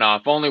Kavanaugh.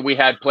 If only we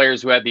had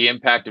players who had the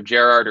impact of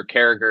Gerrard or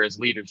Carragher as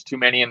leaders. Too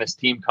many in this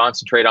team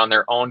concentrate on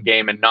their own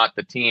game and not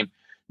the team.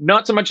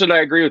 Not so much that I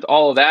agree with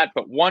all of that,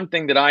 but one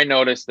thing that I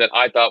noticed that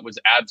I thought was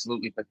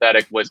absolutely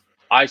pathetic was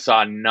I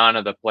saw none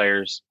of the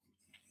players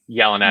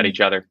yelling at each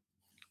other.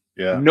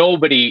 Yeah.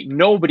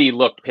 Nobody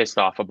looked pissed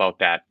off about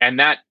that. And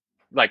that,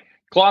 like,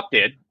 Klopp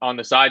did on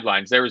the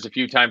sidelines. There was a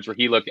few times where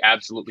he looked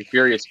absolutely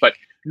furious, but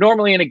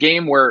normally in a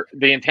game where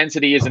the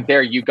intensity isn't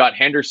there, you've got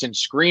Henderson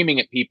screaming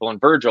at people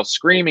and Virgil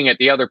screaming at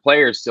the other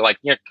players to, like,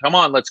 yeah, come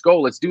on, let's go,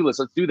 let's do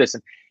this.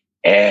 And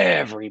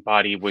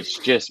everybody was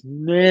just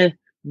meh,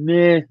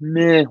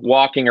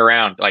 walking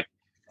around. Like,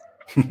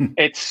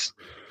 it's,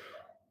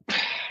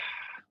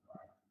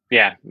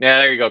 yeah,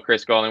 there you go,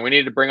 Chris Golding. We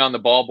need to bring on the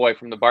ball boy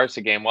from the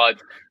Barca game. Well,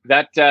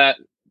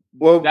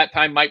 that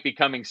time might be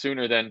coming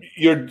sooner than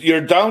you're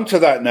down to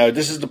that now.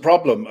 This is the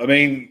problem. I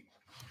mean,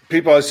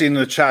 people I've seen in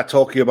the chat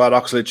talking about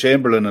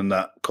Oxlade-Chamberlain and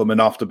that coming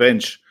off the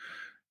bench.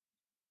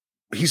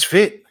 He's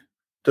fit.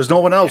 There's no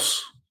one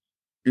else,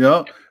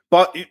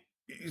 But you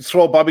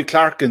throw Bobby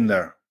Clark in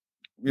there,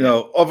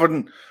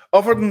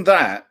 Other than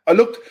that, I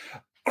looked.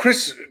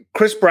 Chris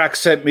Brack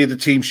sent me the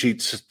team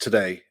sheets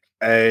today,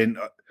 and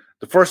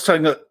the first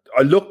time that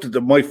I looked at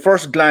them, my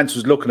first glance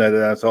was looking at it,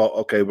 and I thought,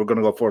 okay, we're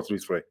going to go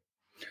 4-3-3.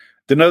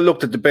 Then I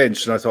looked at the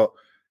bench, and I thought,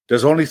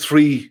 there's only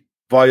 3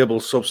 viable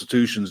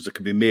substitutions that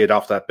can be made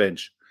off that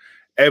bench.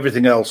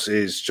 Everything else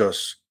is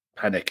just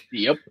panic.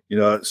 Yep.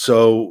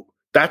 So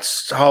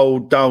that's how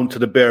down to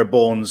the bare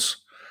bones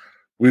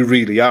we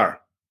really are.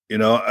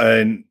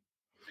 And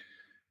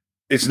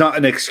it's not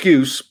an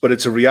excuse, but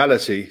it's a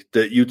reality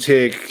that you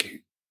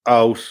take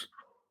out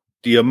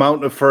the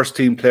amount of first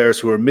team players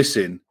who are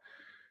missing,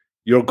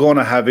 you're going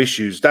to have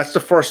issues. That's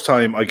the first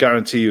time, I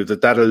guarantee you,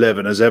 that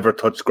 11 has ever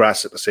touched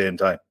grass at the same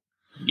time.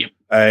 Yep.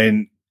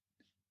 And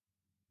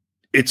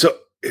it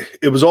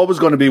was always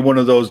going to be one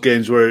of those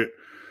games where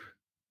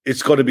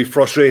it's going to be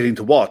frustrating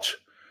to watch.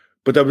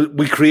 But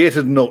we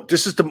created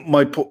this has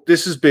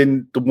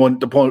been the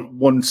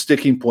one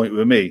sticking point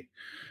with me.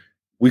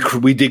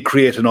 We did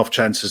create enough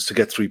chances to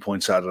get 3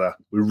 points out of that.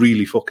 We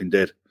really fucking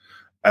did.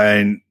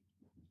 And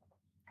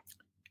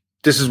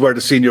this is where the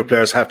senior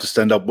players have to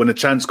stand up. When a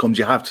chance comes,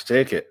 you have to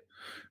take it.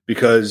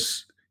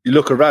 Because you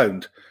look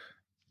around,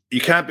 you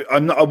can't be,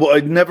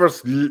 I'd never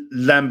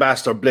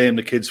lambast or blame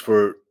the kids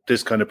for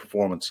this kind of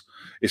performance.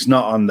 It's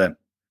not on them.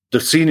 The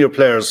senior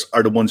players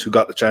are the ones who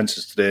got the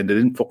chances today, and they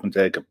didn't fucking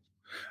take them.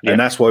 Yeah. And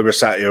that's why we're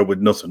sat here with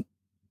nothing.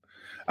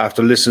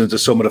 After listening to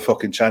some of the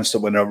fucking chants that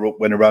went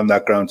around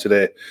that ground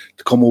today,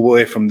 to come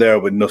away from there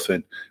with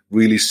nothing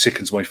really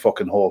sickens my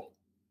fucking hole.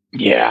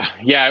 Yeah.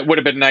 It would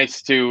have been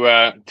nice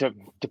to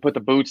put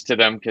the boots to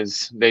them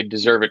because they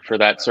deserve it for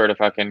that sort of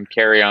fucking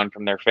carry on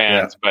from their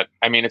fans. Yeah. But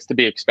I mean, it's to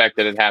be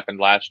expected. It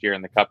happened last year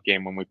in the Cup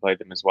game when we played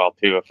them as well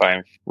too, if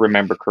I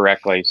remember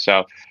correctly.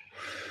 So,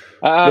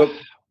 look,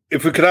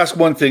 if we could ask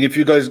one thing, if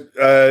you guys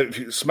if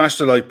you smash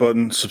the like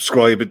button,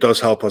 subscribe, it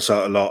does help us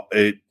out a lot.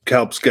 It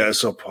helps get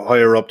us up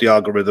higher up the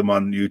algorithm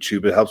on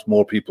YouTube. It helps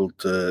more people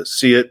to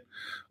see it.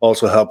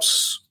 Also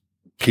helps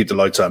keep the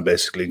lights on,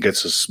 basically, and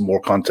gets us more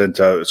content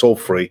out. It's all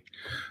free.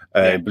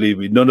 Believe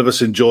me, none of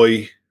us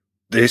enjoy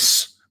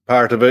this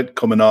part of it,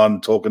 coming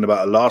on, talking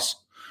about a loss.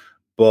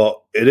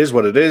 But it is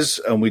what it is,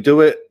 and we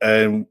do it.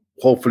 And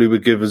hopefully we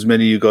give as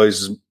many of you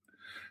guys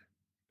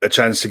a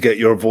chance to get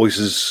your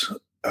voices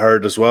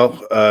heard as well.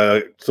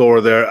 Thor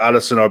there,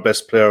 Allison, our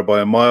best player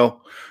by a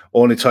mile.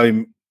 Only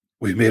time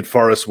we made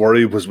Forrest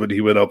worry was when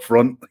he went up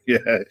front. Yeah,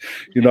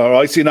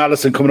 I seen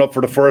Allison coming up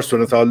for the first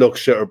one. I thought, look,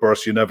 shit or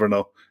burst, you never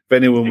know. If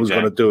anyone was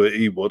going to do it,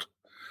 he would.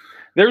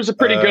 There was a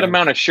pretty good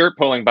amount of shirt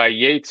pulling by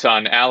Yates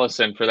on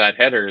Allison for that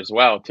header as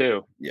well,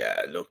 too.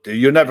 Yeah, look,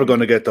 you're never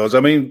going to get those. I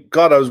mean,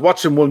 God, I was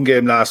watching one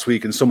game last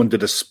week and someone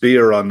did a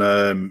spear on,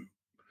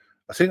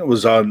 I think it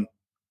was on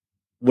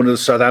one of the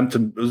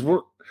Southampton.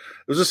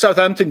 It was a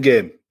Southampton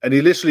game, and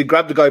he literally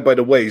grabbed the guy by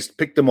the waist,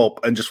 picked him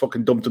up, and just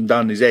fucking dumped him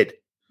down his head.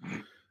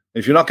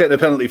 If you're not getting a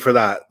penalty for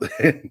that,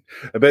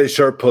 I bet his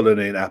shirt pulling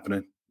ain't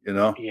happening,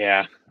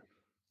 Yeah.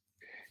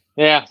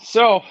 Yeah,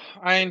 so,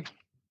 I mean,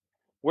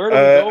 where do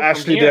we go from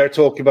Ashley here? There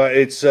talking about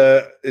it's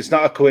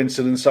not a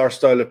coincidence. Our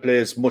style of play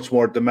is much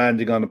more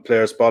demanding on the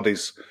players'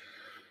 bodies.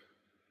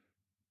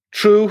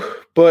 True,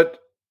 but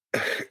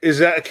is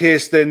that a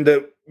case then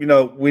that,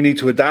 we need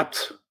to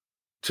adapt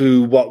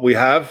to what we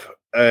have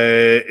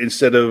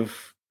instead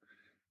of,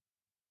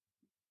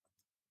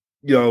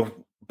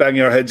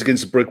 banging our heads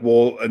against a brick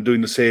wall and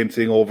doing the same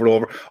thing over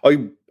and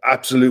over?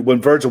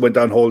 When Virgil went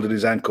down holding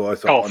his ankle, I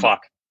thought, oh,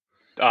 fuck.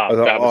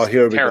 That was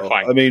here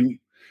terrifying. We go. I mean,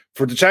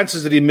 for the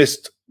chances that he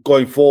missed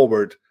going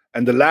forward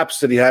and the laps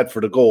that he had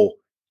for the goal,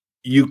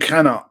 you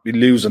cannot be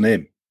losing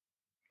him.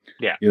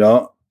 Yeah.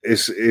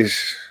 It's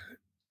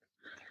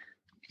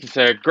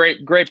a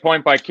great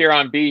point by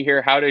Kieran B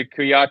here. How did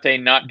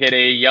Kouyaté not get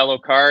a yellow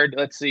card?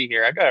 Let's see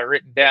here. I got it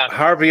written down.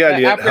 Harvey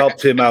Elliott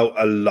helped him out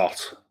a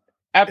lot.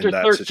 After in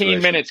that 13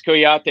 situation. minutes,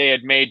 Kouyaté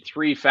had made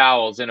 3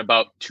 fouls in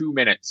about 2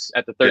 minutes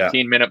at the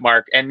 13-minute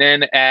mark. And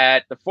then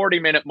at the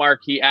 40-minute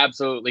mark, he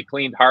absolutely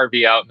cleaned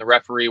Harvey out, and the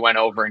referee went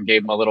over and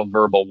gave him a little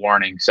verbal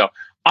warning. So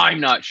I'm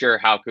not sure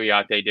how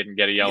Kouyaté didn't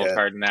get a yellow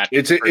card in that.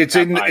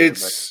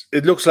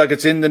 It looks like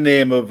it's in the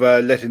name of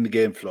letting the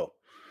game flow.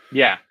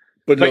 Yeah.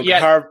 But look,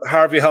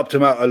 Harvey helped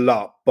him out a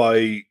lot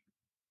by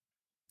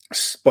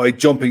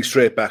jumping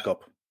straight back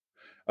up.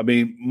 I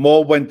mean, Mo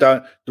went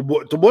down. The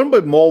one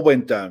where Mo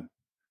went down,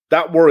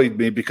 that worried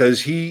me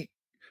because he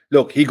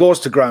goes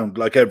to ground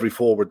like every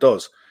forward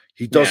does.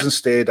 He doesn't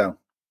stay down.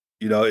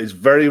 You know, it's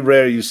very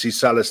rare you see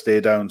Salah stay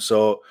down.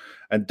 So,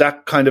 and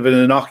that kind of an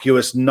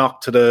innocuous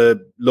knock to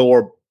the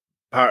lower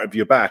part of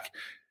your back.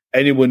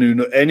 Anyone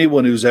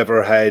who's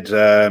ever had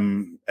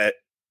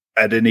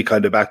any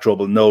kind of back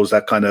trouble knows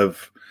that kind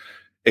of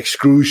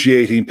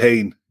excruciating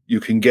pain you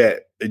can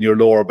get in your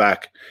lower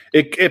back.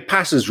 It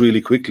passes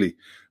really quickly,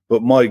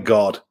 but my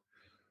God.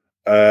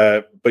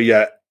 But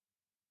yeah.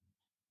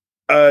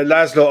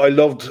 Laszlo, I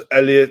loved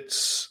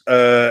Elliot's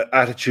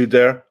attitude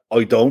there.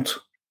 I don't.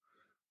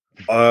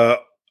 I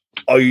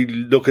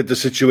look at the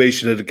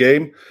situation of the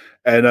game,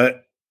 and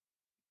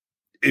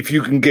if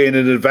you can gain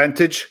an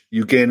advantage,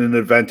 you gain an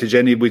advantage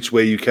any which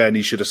way you can.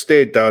 He should have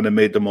stayed down and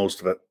made the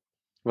most of it.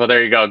 Well,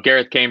 there you go.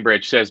 Gareth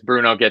Cambridge says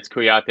Bruno gets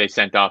Kouyaté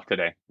sent off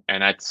today,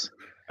 and that's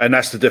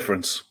the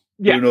difference.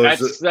 Yeah,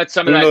 that's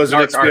some of that. Bruno's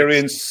an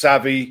experienced,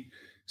 savvy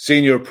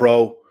senior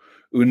pro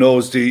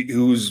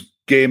whose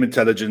game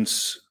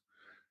intelligence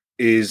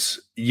is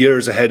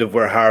years ahead of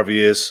where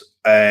Harvey is,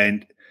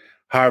 and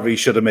Harvey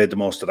should have made the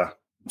most of that.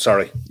 I'm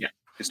sorry. Yeah.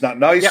 It's not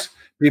nice. Yeah.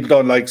 People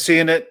don't like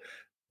seeing it,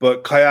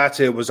 but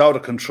Kouyaté was out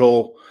of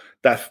control.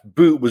 That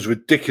boot was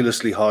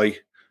ridiculously high,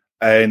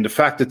 and the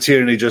fact that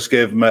Tierney just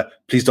gave him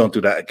please don't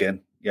do that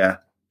again. Yeah.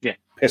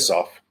 Piss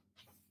off.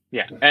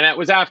 Yeah, and it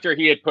was after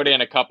he had put in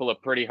a couple of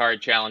pretty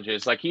hard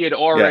challenges. Like he had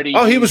already...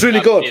 Yeah. Oh, he was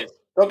really good.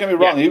 Don't get me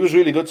wrong. He was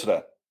really good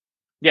today.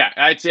 Yeah,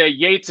 I'd say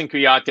Yates and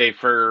Kouyaté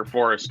for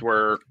Forest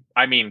were...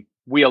 I mean,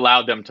 we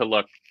allowed them to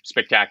look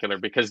spectacular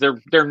because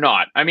they're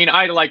not. I mean,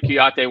 I liked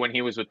Kouyaté when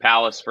he was with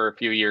Palace for a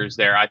few years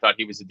there. I thought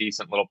he was a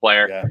decent little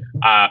player.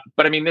 Yeah.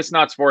 But I mean, this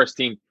Notts Forest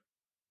team,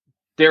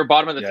 they're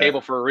bottom of the table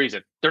for a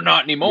reason. They're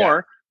not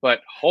anymore,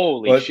 but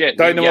holy shit.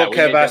 Dynamo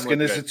Kev asking,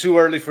 is it too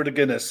early for the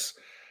Guinness?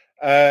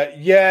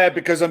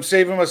 Because I'm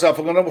saving myself.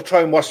 I'm going to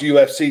try and watch the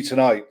UFC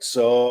tonight.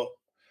 So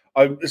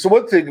it's the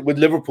one thing with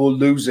Liverpool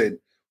losing,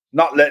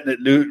 not letting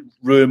it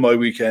ruin my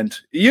weekend.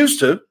 It used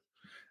to.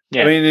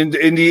 Yeah. I mean,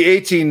 in the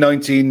 18,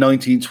 19,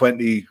 19,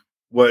 20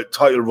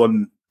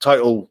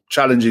 title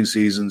challenging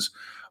seasons,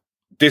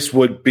 this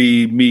would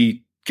be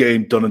me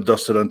game done and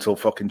dusted until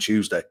fucking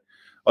Tuesday.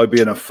 I'd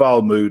be in a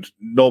foul mood.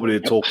 Nobody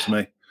would talk to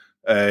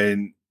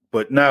me.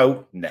 But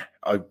now, nah.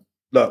 I'm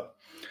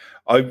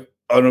going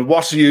to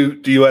watch the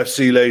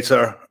UFC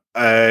later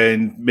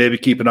and maybe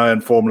keep an eye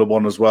on Formula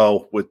One as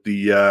well with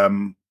the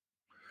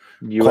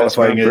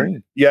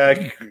qualifying.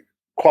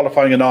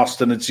 Qualifying in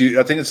Austin. I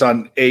think it's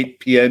on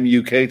 8 p.m.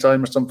 UK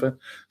time or something.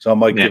 So I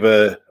might give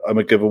a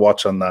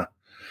watch on that.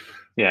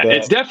 Yeah, but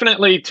it's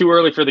definitely too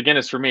early for the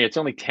Guinness for me. It's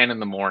only 10 in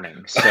the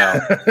morning. So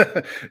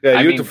you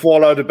had to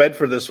fall out of bed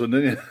for this one,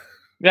 didn't you?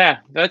 Yeah,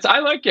 I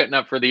like getting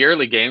up for the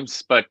early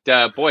games, but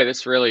boy,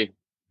 this really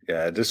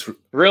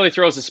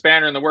throws a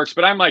spanner in the works.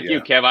 But I'm like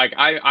you, Kev.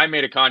 I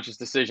made a conscious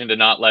decision to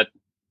not let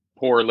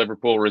poor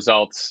Liverpool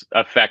results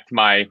affect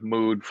my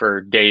mood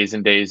for days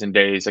and days and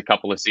days a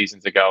couple of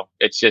seasons ago.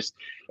 It's just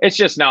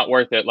not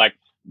worth it. Like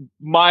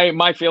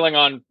my feeling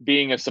on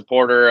being a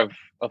supporter of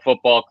a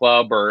football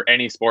club or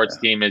any sports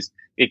team is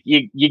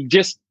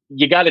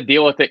you got to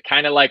deal with it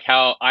kind of like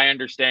how I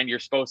understand you're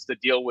supposed to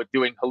deal with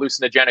doing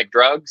hallucinogenic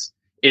drugs.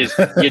 Is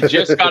you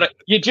just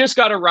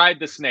gotta ride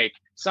the snake.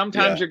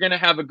 Sometimes you're going to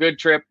have a good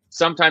trip.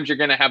 Sometimes you're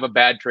going to have a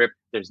bad trip.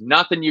 There's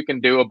nothing you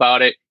can do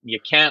about it. You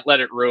can't let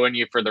it ruin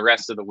you for the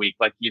rest of the week.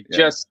 Like it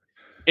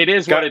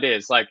is what it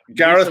is. Like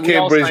we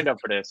all signed up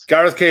for this.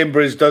 Gareth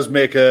Cambridge does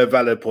make a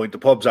valid point. The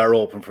pubs are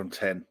open from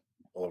 10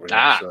 over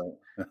here. So.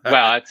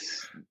 Well,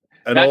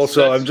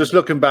 I'm just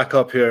looking back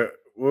up here.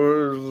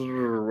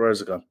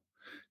 Where's it gone?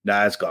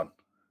 Nah, it's gone.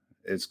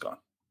 It's gone.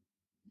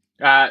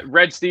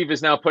 Red Steve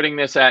is now putting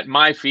this at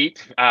my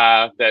feet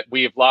that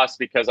we have lost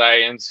because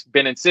I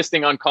been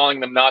insisting on calling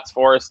them Notts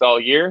Forest all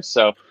year.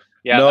 So,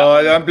 yeah. No,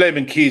 I'm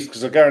blaming Keith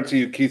because I guarantee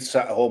you Keith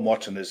sat at home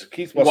watching this.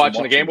 Keith wasn't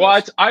watching the game.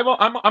 Well,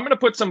 I'm going to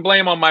put some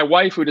blame on my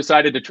wife who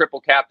decided to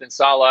triple captain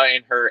Salah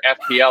in her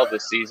FPL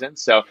this season.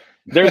 So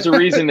there's a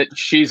reason that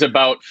she's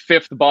about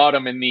fifth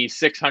bottom in the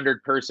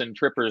 600-person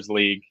Trippers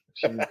League.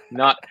 She's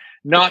not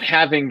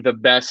having the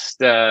best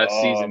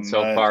season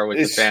so far with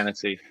the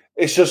fantasy.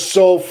 It's just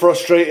so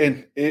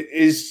frustrating. It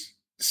is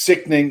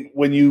sickening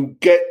when you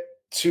get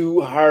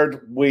 2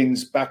 hard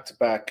wins back to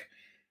back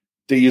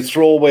that you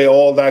throw away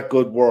all that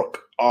good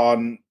work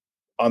on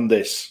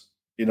this,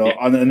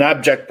 on an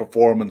abject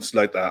performance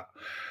like that.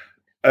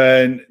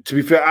 And to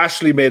be fair,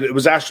 it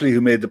was Ashley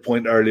who made the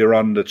point earlier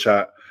on in the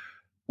chat.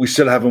 We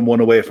still haven't won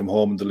away from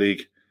home in the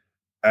league.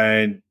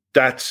 And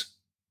that's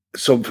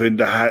something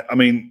that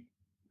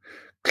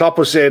Klopp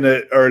was saying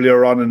it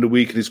earlier on in the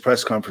week in his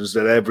press conference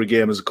that every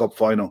game is a cup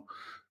final.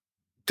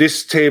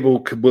 This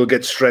table will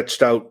get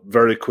stretched out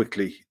very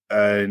quickly,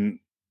 and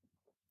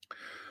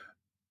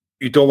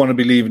you don't want to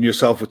be leaving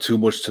yourself with too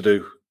much to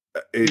do.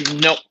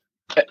 No.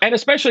 And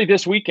especially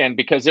this weekend,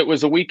 because it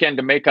was a weekend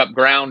to make up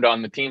ground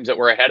on the teams that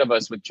were ahead of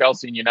us with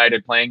Chelsea and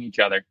United playing each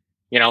other.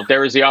 There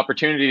was the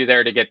opportunity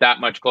there to get that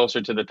much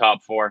closer to the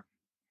top four.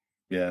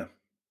 Yeah.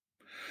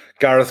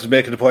 Gareth is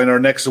making the point, our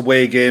next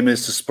away game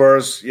is the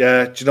Spurs.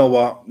 Yeah, do you know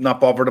what?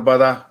 Not bothered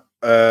about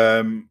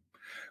that.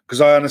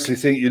 Because I honestly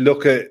think you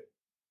look at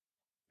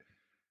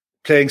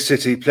playing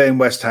City, playing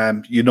West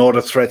Ham, you know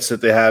the threats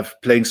that they have.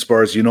 Playing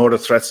Spurs, you know the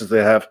threats that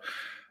they have.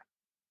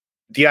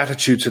 The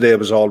attitude today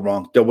was all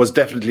wrong. There was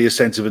definitely a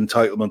sense of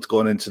entitlement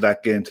going into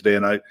that game today,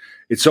 and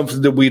it's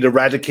something that we'd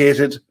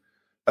eradicated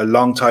a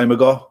long time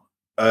ago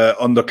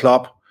under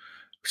Klopp.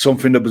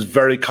 Something that was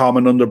very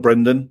common under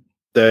Brendan.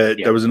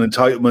 There was an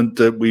entitlement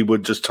that we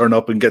would just turn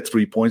up and get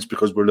 3 points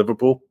because we're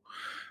Liverpool.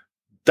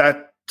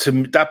 That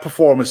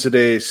performance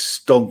today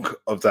stunk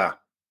of that.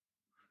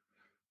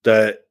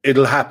 That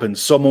it'll happen.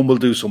 Someone will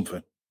do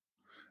something,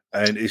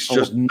 and it's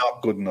just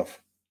not good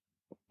enough.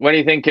 What do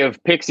you think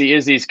of Pixie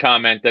Izzy's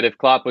comment that if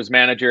Klopp was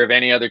manager of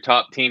any other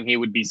top team, he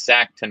would be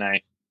sacked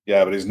tonight?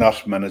 Yeah, but he's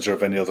not manager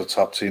of any other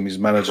top team. He's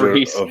manager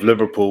of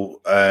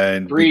Liverpool,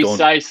 and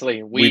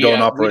precisely we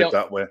don't operate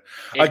that way.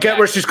 Exactly. I get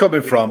where she's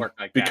coming from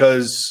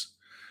because,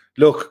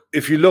 look,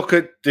 if you look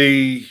at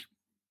it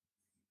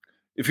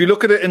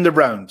in the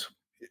round,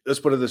 let's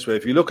put it this way: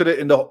 if you look at it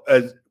in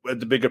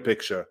the bigger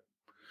picture,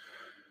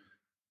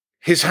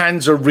 his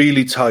hands are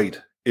really tied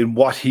in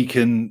what he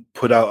can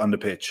put out on the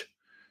pitch.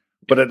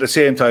 But at the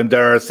same time,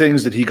 there are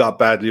things that he got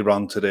badly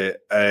wrong today,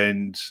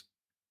 and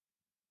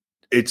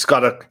it's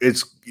gotta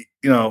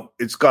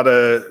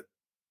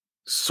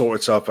sort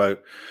itself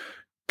out.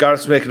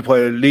 Gareth's making the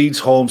point: Leeds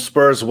home,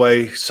 Spurs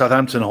away,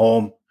 Southampton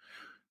home,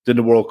 then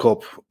the World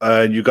Cup,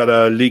 and you got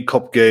a League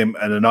Cup game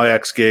and an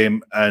Ajax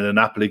game and a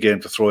Napoli game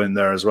to throw in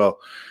there as well.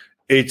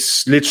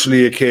 It's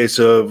literally a case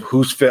of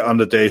who's fit on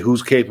the day,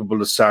 who's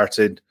capable of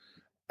starting,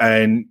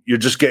 and you're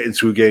just getting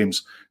through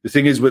games. The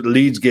thing is, with the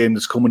Leeds game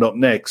that's coming up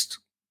next,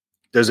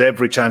 there's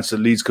every chance that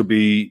Leeds could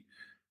be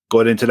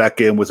going into that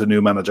game with a new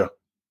manager.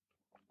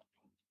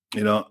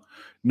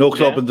 No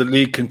club in the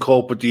league can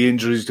cope with the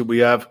injuries that we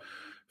have.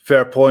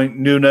 Fair point.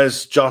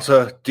 Nunes,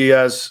 Jota,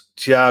 Diaz,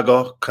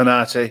 Thiago,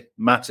 Konate,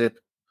 Matip.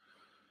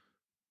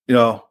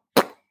 Yeah,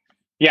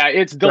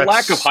 it's the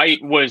lack of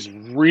height was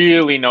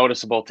really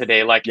noticeable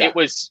today. It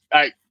was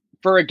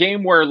for a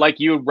game where, like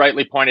you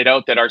rightly pointed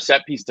out, that our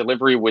set piece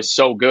delivery was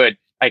so good.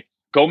 Like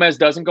Gomez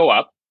doesn't go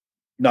up,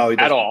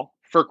 at all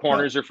for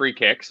corners or free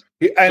kicks.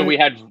 So we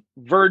had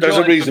Virgil.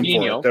 There's a reason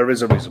Fabinho. for it. There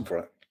is a reason for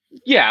it.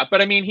 Yeah,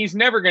 but I mean, he's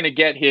never going to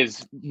get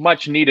his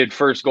much needed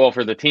first goal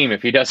for the team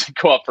if he doesn't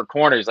go up for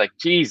corners. Like,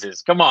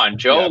 Jesus, come on,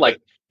 Joe.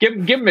 Give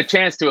him a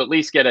chance to at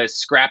least get a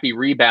scrappy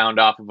rebound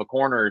off of a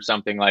corner or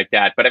something like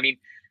that. But I mean,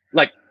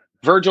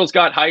 Virgil's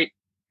got height,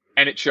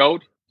 and it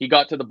showed. He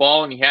got to the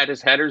ball and he had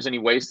his headers and he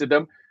wasted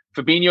them.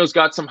 Fabinho's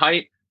got some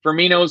height.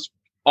 Firmino's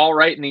all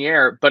right in the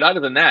air, but other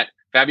than that,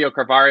 Fabio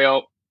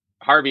Carvalho,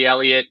 Harvey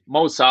Elliott,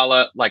 Mo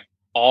Salah,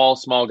 all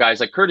small guys.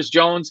 Like Curtis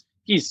Jones,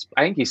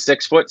 I think he's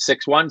 6 foot,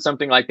 6'1",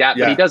 something like that.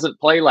 Yeah. But he doesn't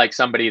play like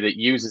somebody that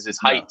uses his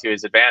height to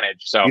his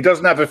advantage. So he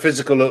doesn't have the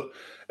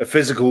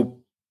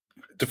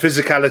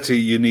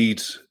physicality you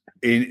need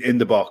in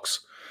the box.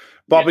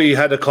 Bobby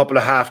had a couple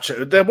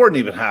of there weren't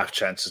even half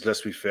chances.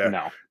 Let's be fair.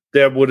 No,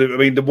 there would have. I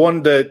mean, the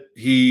one that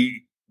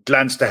he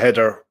glanced a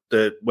header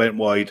that went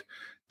wide,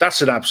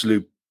 that's an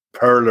absolute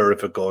perler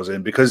if it goes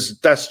in, because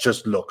that's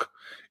just luck.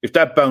 If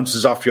that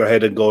bounces off your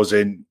head and goes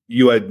in,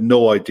 you had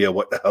no idea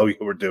what the hell you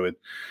were doing.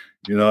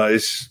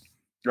 It's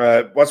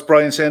what's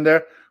Brian saying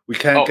there? We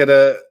can't get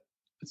a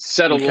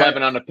settled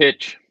 11 on the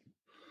pitch.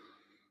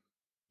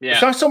 Yeah,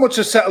 it's not so much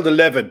a settled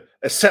 11,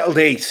 a settled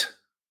 8.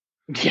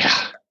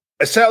 Yeah,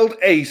 a settled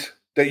 8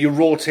 that you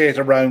rotate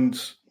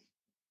around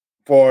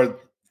for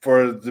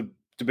the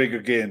bigger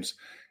games.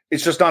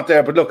 It's just not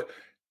there. But look,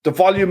 the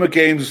volume of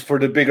games for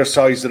the bigger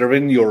sides that are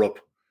in Europe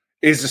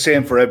is the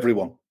same for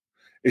everyone.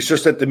 It's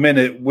just at the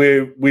minute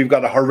we've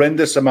got a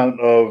horrendous amount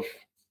of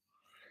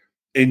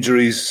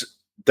injuries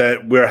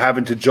that we're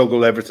having to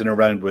juggle everything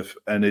around with,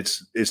 and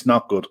it's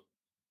not good.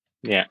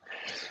 Yeah.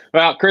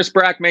 Well, Chris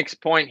Brack makes a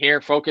point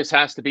here. Focus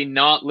has to be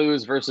not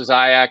lose versus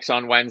Ajax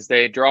on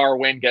Wednesday. Draw or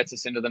win gets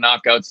us into the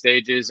knockout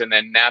stages, and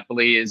then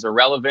Napoli is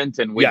irrelevant,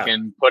 and we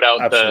can put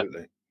out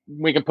the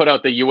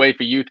UEFA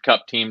Youth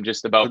Cup team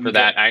just about for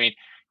that. I mean,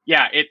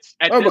 it's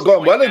we're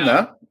going well in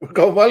that. We're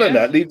going well in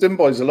that. Leave them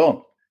boys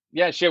alone.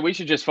 Yeah, shit. We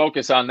should just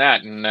focus on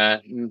that,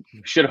 and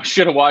should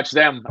have watched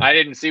them. I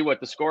didn't see what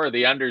the score of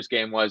the unders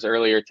game was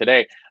earlier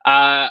today.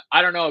 I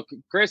don't know,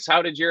 Chris.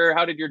 How did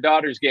your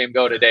daughter's game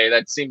go today?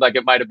 That seemed like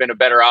it might have been a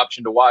better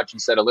option to watch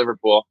instead of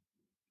Liverpool.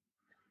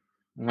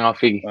 All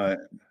right. Let's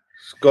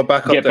go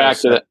back up. Get back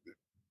to that.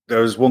 There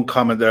was one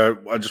comment there.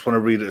 I just want to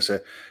read it. It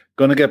said,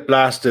 "Going to get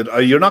blasted."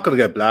 You're not going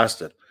to get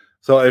blasted.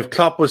 So if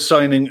Klopp was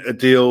signing a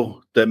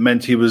deal that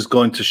meant he was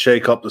going to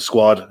shake up the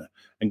squad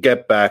and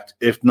get backed.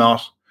 If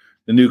not,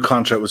 the new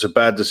contract was a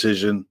bad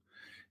decision.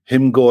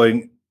 Him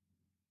going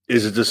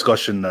is a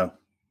discussion now.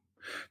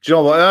 Do you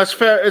know what? That's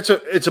fair.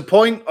 It's a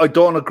point. I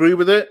don't agree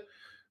with it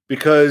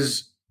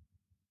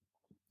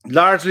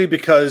largely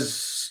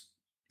because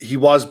he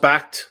was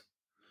backed.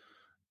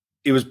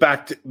 He was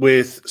backed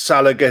with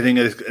Salah getting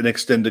an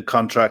extended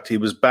contract. He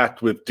was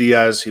backed with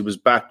Diaz. He was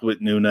backed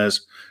with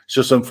Nunes. It's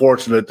just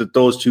unfortunate that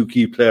those two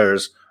key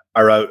players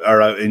are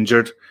out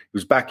injured. He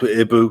was backed with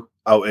Ibu,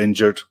 out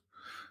injured.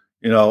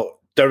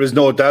 There is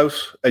no doubt,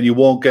 and you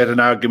won't get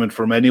an argument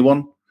from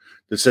anyone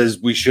that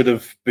says we should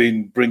have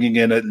been bringing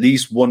in at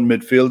least one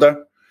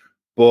midfielder,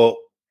 but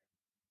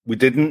we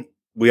didn't.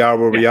 We are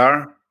where we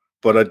are,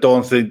 but I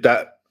don't think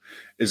that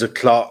is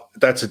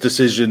that's a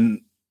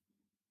decision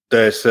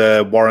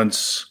that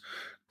warrants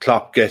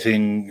Klopp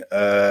getting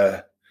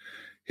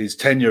his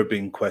tenure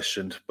being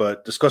questioned.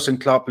 But discussing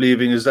Klopp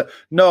leaving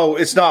no,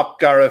 it's not,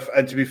 Gareth.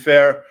 And to be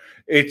fair,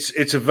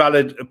 it's a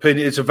valid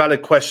opinion. It's a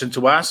valid question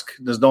to ask.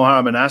 There's no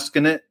harm in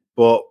asking it,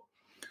 but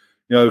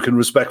we can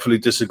respectfully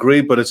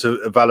disagree. But it's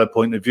a valid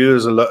point of view.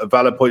 There's a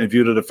valid point of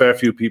view that a fair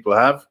few people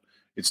have.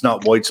 It's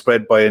not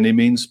widespread by any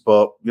means,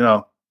 but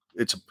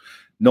it's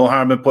no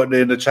harm in putting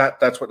it in the chat.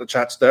 That's what the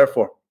chat's there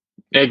for.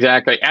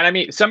 Exactly. And I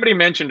mean, somebody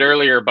mentioned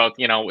earlier about,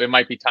 it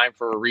might be time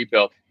for a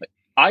rebuild.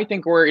 I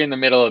think we're in the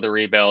middle of the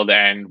rebuild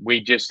and we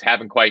just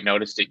haven't quite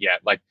noticed it yet.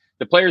 Like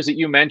the players that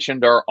you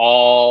mentioned are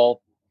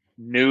all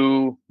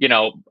new,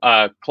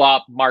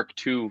 Klopp Mark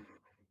II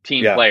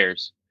team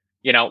players.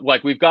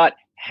 Like we've got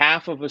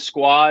half of a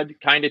squad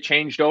kind of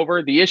changed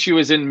over. The issue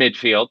is in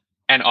midfield.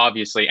 And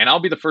obviously, and I'll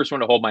be the first one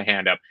to hold my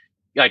hand up.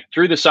 Like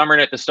through the summer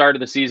and at the start of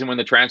the season when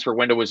the transfer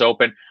window was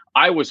open,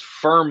 I was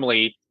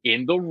firmly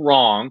in the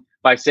wrong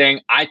by saying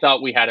I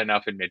thought we had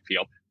enough in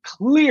midfield.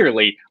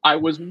 Clearly, I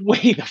was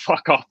way the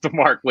fuck off the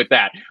mark with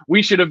that.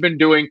 We should have been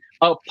doing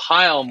a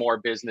pile more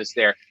business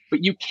there.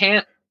 But you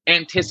can't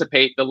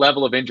anticipate the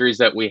level of injuries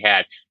that we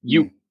had.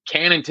 You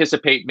can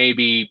anticipate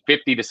maybe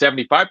 50 to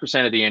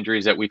 75% of the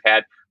injuries that we've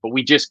had, but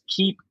we just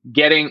keep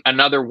getting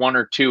another one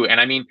or two.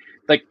 And I mean,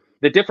 like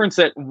the difference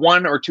that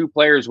one or two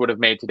players would have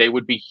made today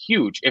would be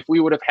huge. If we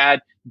would have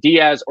had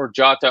Diaz or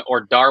Jota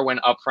or Darwin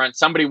up front,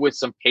 somebody with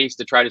some pace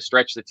to try to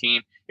stretch the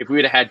team. If we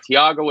would have had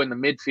Thiago in the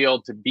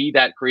midfield to be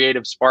that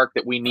creative spark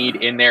that we need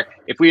in there.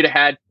 If we would have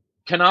had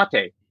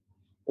Kanate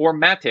or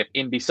Matip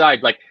in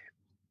beside, like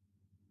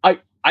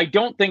I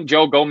don't think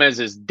Joe Gomez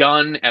is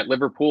done at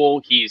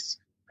Liverpool. He's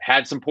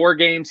had some poor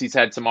games. He's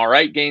had some all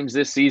right games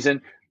this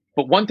season.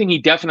 But one thing he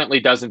definitely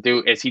doesn't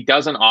do is he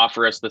doesn't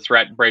offer us the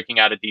threat breaking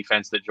out of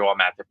defense that Joel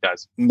Matip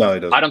does. No,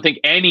 he doesn't. I don't think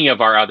any of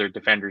our other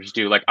defenders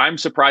do. Like, I'm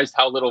surprised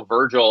how little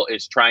Virgil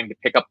is trying to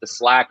pick up the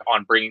slack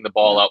on bringing the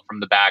ball out from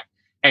the back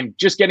and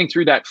just getting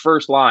through that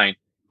first line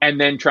and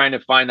then trying to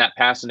find that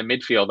pass in the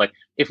midfield. Like,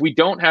 if we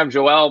don't have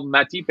Joel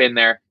Matip in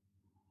there,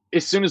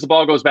 as soon as the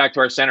ball goes back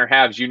to our center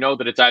halves, you know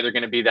that it's either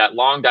going to be that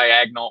long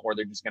diagonal or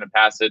they're just going to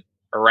pass it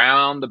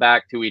around the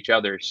back to each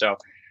other. So,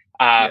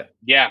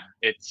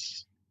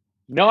 it's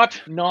not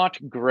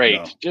great.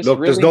 No. Just look,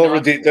 really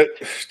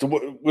there's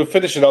no we'll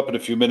finish it up in a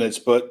few minutes,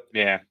 but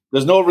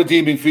there's no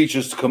redeeming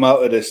features to come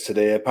out of this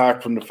today,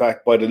 apart from the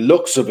fact, by the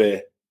looks of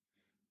it,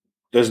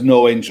 there's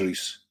no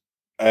injuries.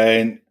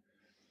 And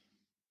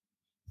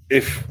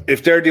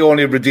if they're the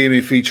only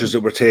redeeming features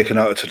that we're taking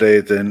out of today,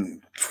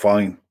 then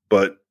fine.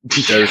 But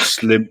there is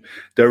slim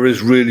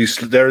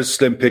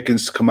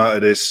pickings to come out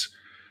of this,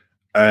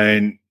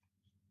 and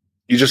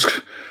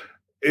it's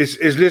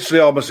literally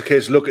almost a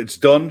case. Look, it's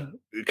done.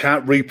 You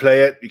can't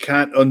replay it. You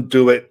can't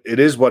undo it. It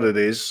is what it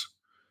is.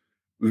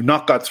 We've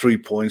not got 3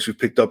 points. We've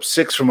picked up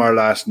 6 from our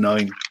last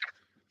 9.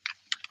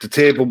 The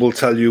table will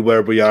tell you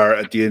where we are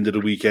at the end of the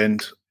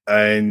weekend,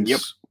 and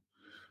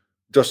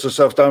dust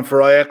ourselves down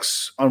for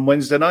Ajax on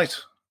Wednesday night.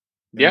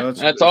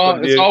 That's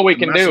all we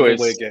can do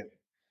is.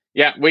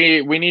 Yeah,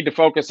 we need to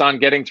focus on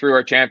getting through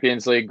our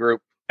Champions League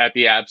group at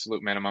the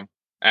absolute minimum.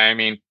 I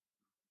mean,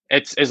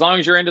 it's as long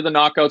as you're into the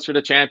knockouts for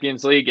the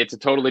Champions League, it's a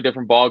totally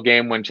different ball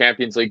game when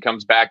Champions League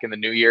comes back in the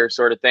new year,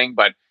 sort of thing.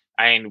 But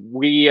I mean,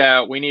 we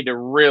need to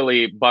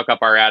really buck up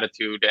our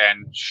attitude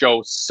and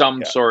show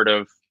some sort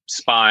of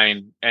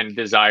spine and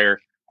desire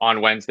on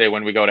Wednesday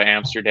when we go to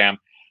Amsterdam.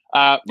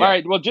 All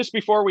right. Well, just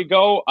before we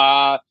go,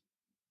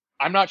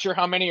 I'm not sure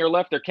how many are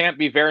left. There can't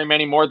be very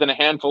many, more than a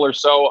handful or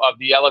so of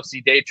the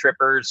LFC day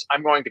trippers.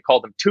 I'm going to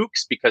call them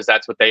toques because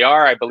that's what they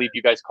are. I believe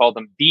you guys call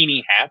them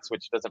beanie hats,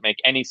 which doesn't make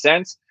any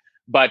sense.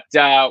 But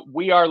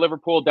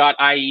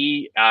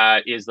weareliverpool.ie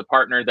is the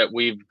partner that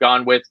we've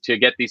gone with to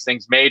get these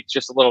things made.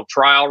 Just a little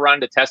trial run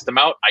to test them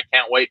out. I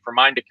can't wait for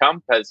mine to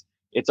come because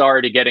it's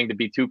already getting to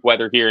be toque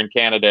weather here in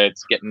Canada.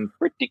 It's getting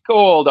pretty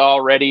cold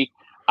already.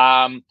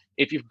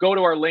 If you go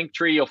to our link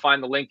tree, you'll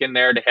find the link in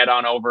there to head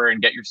on over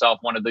and get yourself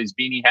one of these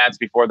beanie hats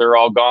before they're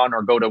all gone,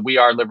 or go to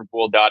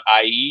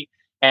weareliverpool.ie.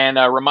 And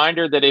a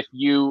reminder that if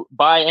you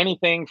buy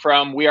anything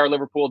from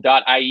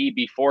weareliverpool.ie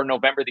before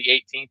November the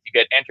 18th, you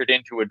get entered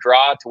into a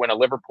draw to win a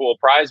Liverpool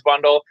prize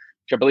bundle,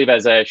 which I believe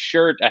has a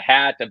shirt, a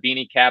hat, a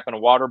beanie cap, and a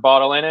water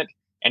bottle in it.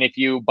 And if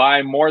you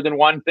buy more than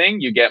one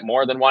thing, you get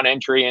more than one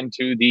entry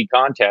into the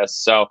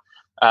contest. So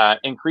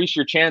increase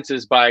your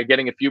chances by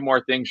getting a few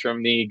more things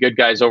from the good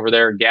guys over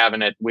there,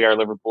 Gavin at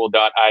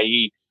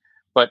weareliverpool.ie.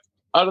 But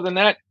other than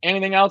that,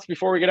 anything else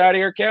before we get out of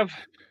here, Kev?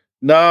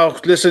 No,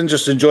 listen,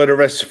 just enjoy the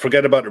rest.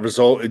 Forget about the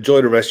result.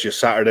 Enjoy the rest of your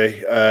Saturday.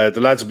 The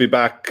lads will be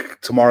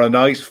back tomorrow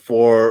night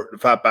for the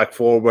Fatback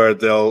 4, where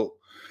they'll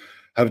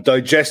have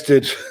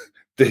digested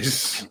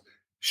this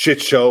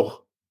shit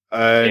show.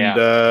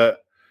 And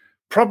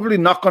probably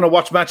not going to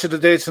watch Match of the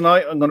Day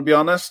tonight, I'm going to be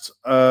honest.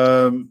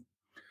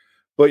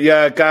 But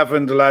yeah,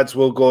 Gavin, the lads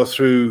will go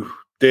through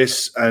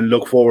this and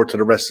look forward to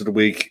the rest of the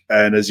week.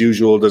 And as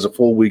usual, there's a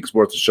full week's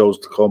worth of shows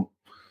to come.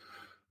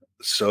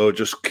 So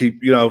just keep,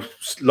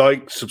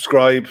 like,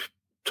 subscribe,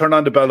 turn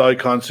on the bell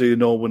icon so you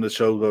know when the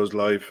show goes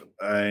live.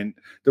 And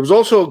there was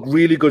also a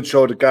really good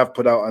show that Gav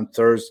put out on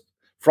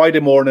Friday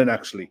morning,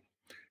 actually.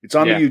 It's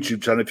on the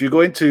YouTube channel. If you go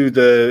into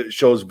the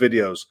show's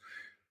videos,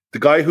 the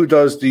guy who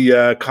does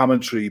the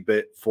commentary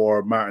bit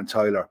for Martin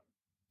Tyler,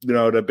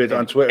 the bit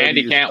on Twitter.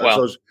 Andy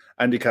Cantwell.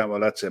 Andy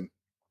Cantwell, that's him.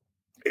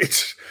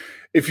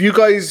 If you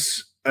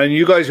guys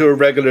who are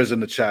regulars in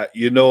the chat,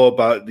 you know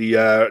about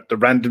the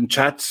random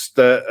chats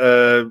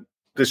that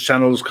this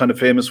channel is kind of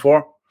famous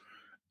for.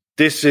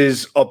 This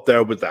is up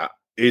there with that.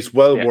 It's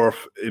well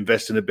worth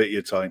investing a bit of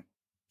your time.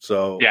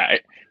 So yeah,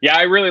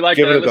 I really liked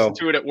it. I listened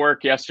to it at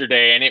work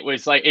yesterday, and it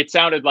was like, it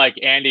sounded like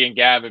Andy and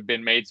Gav have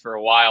been mates for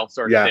a while,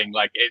 sort of thing.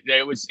 Like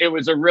it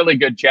was a really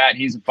good chat.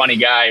 He's a funny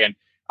guy, and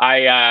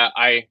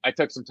I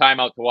took some time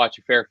out to watch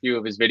a fair few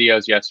of his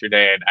videos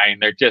yesterday, and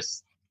they're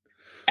just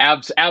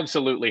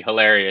absolutely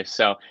hilarious.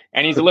 So,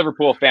 and he's a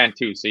Liverpool fan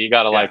too, so you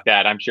got to like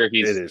that. I'm sure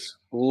he's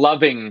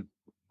loving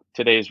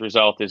today's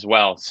result as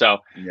well. So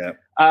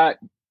I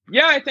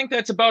think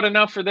that's about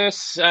enough for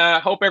this.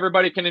 Hope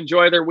everybody can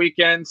enjoy their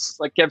weekends.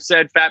 Like Kev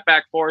said,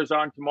 Fatback 4 is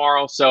on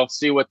tomorrow, so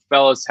see what the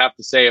fellas have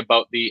to say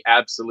about the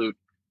absolute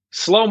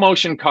slow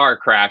motion car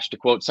crash, to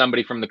quote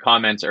somebody from the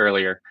comments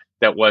earlier,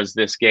 that was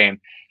this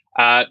game.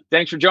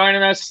 Thanks for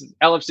joining us,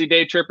 LFC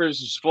Day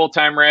Trippers,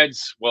 full-time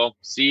Reds. We'll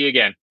see you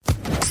again.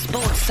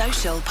 Sports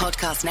Social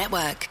Podcast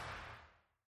Network.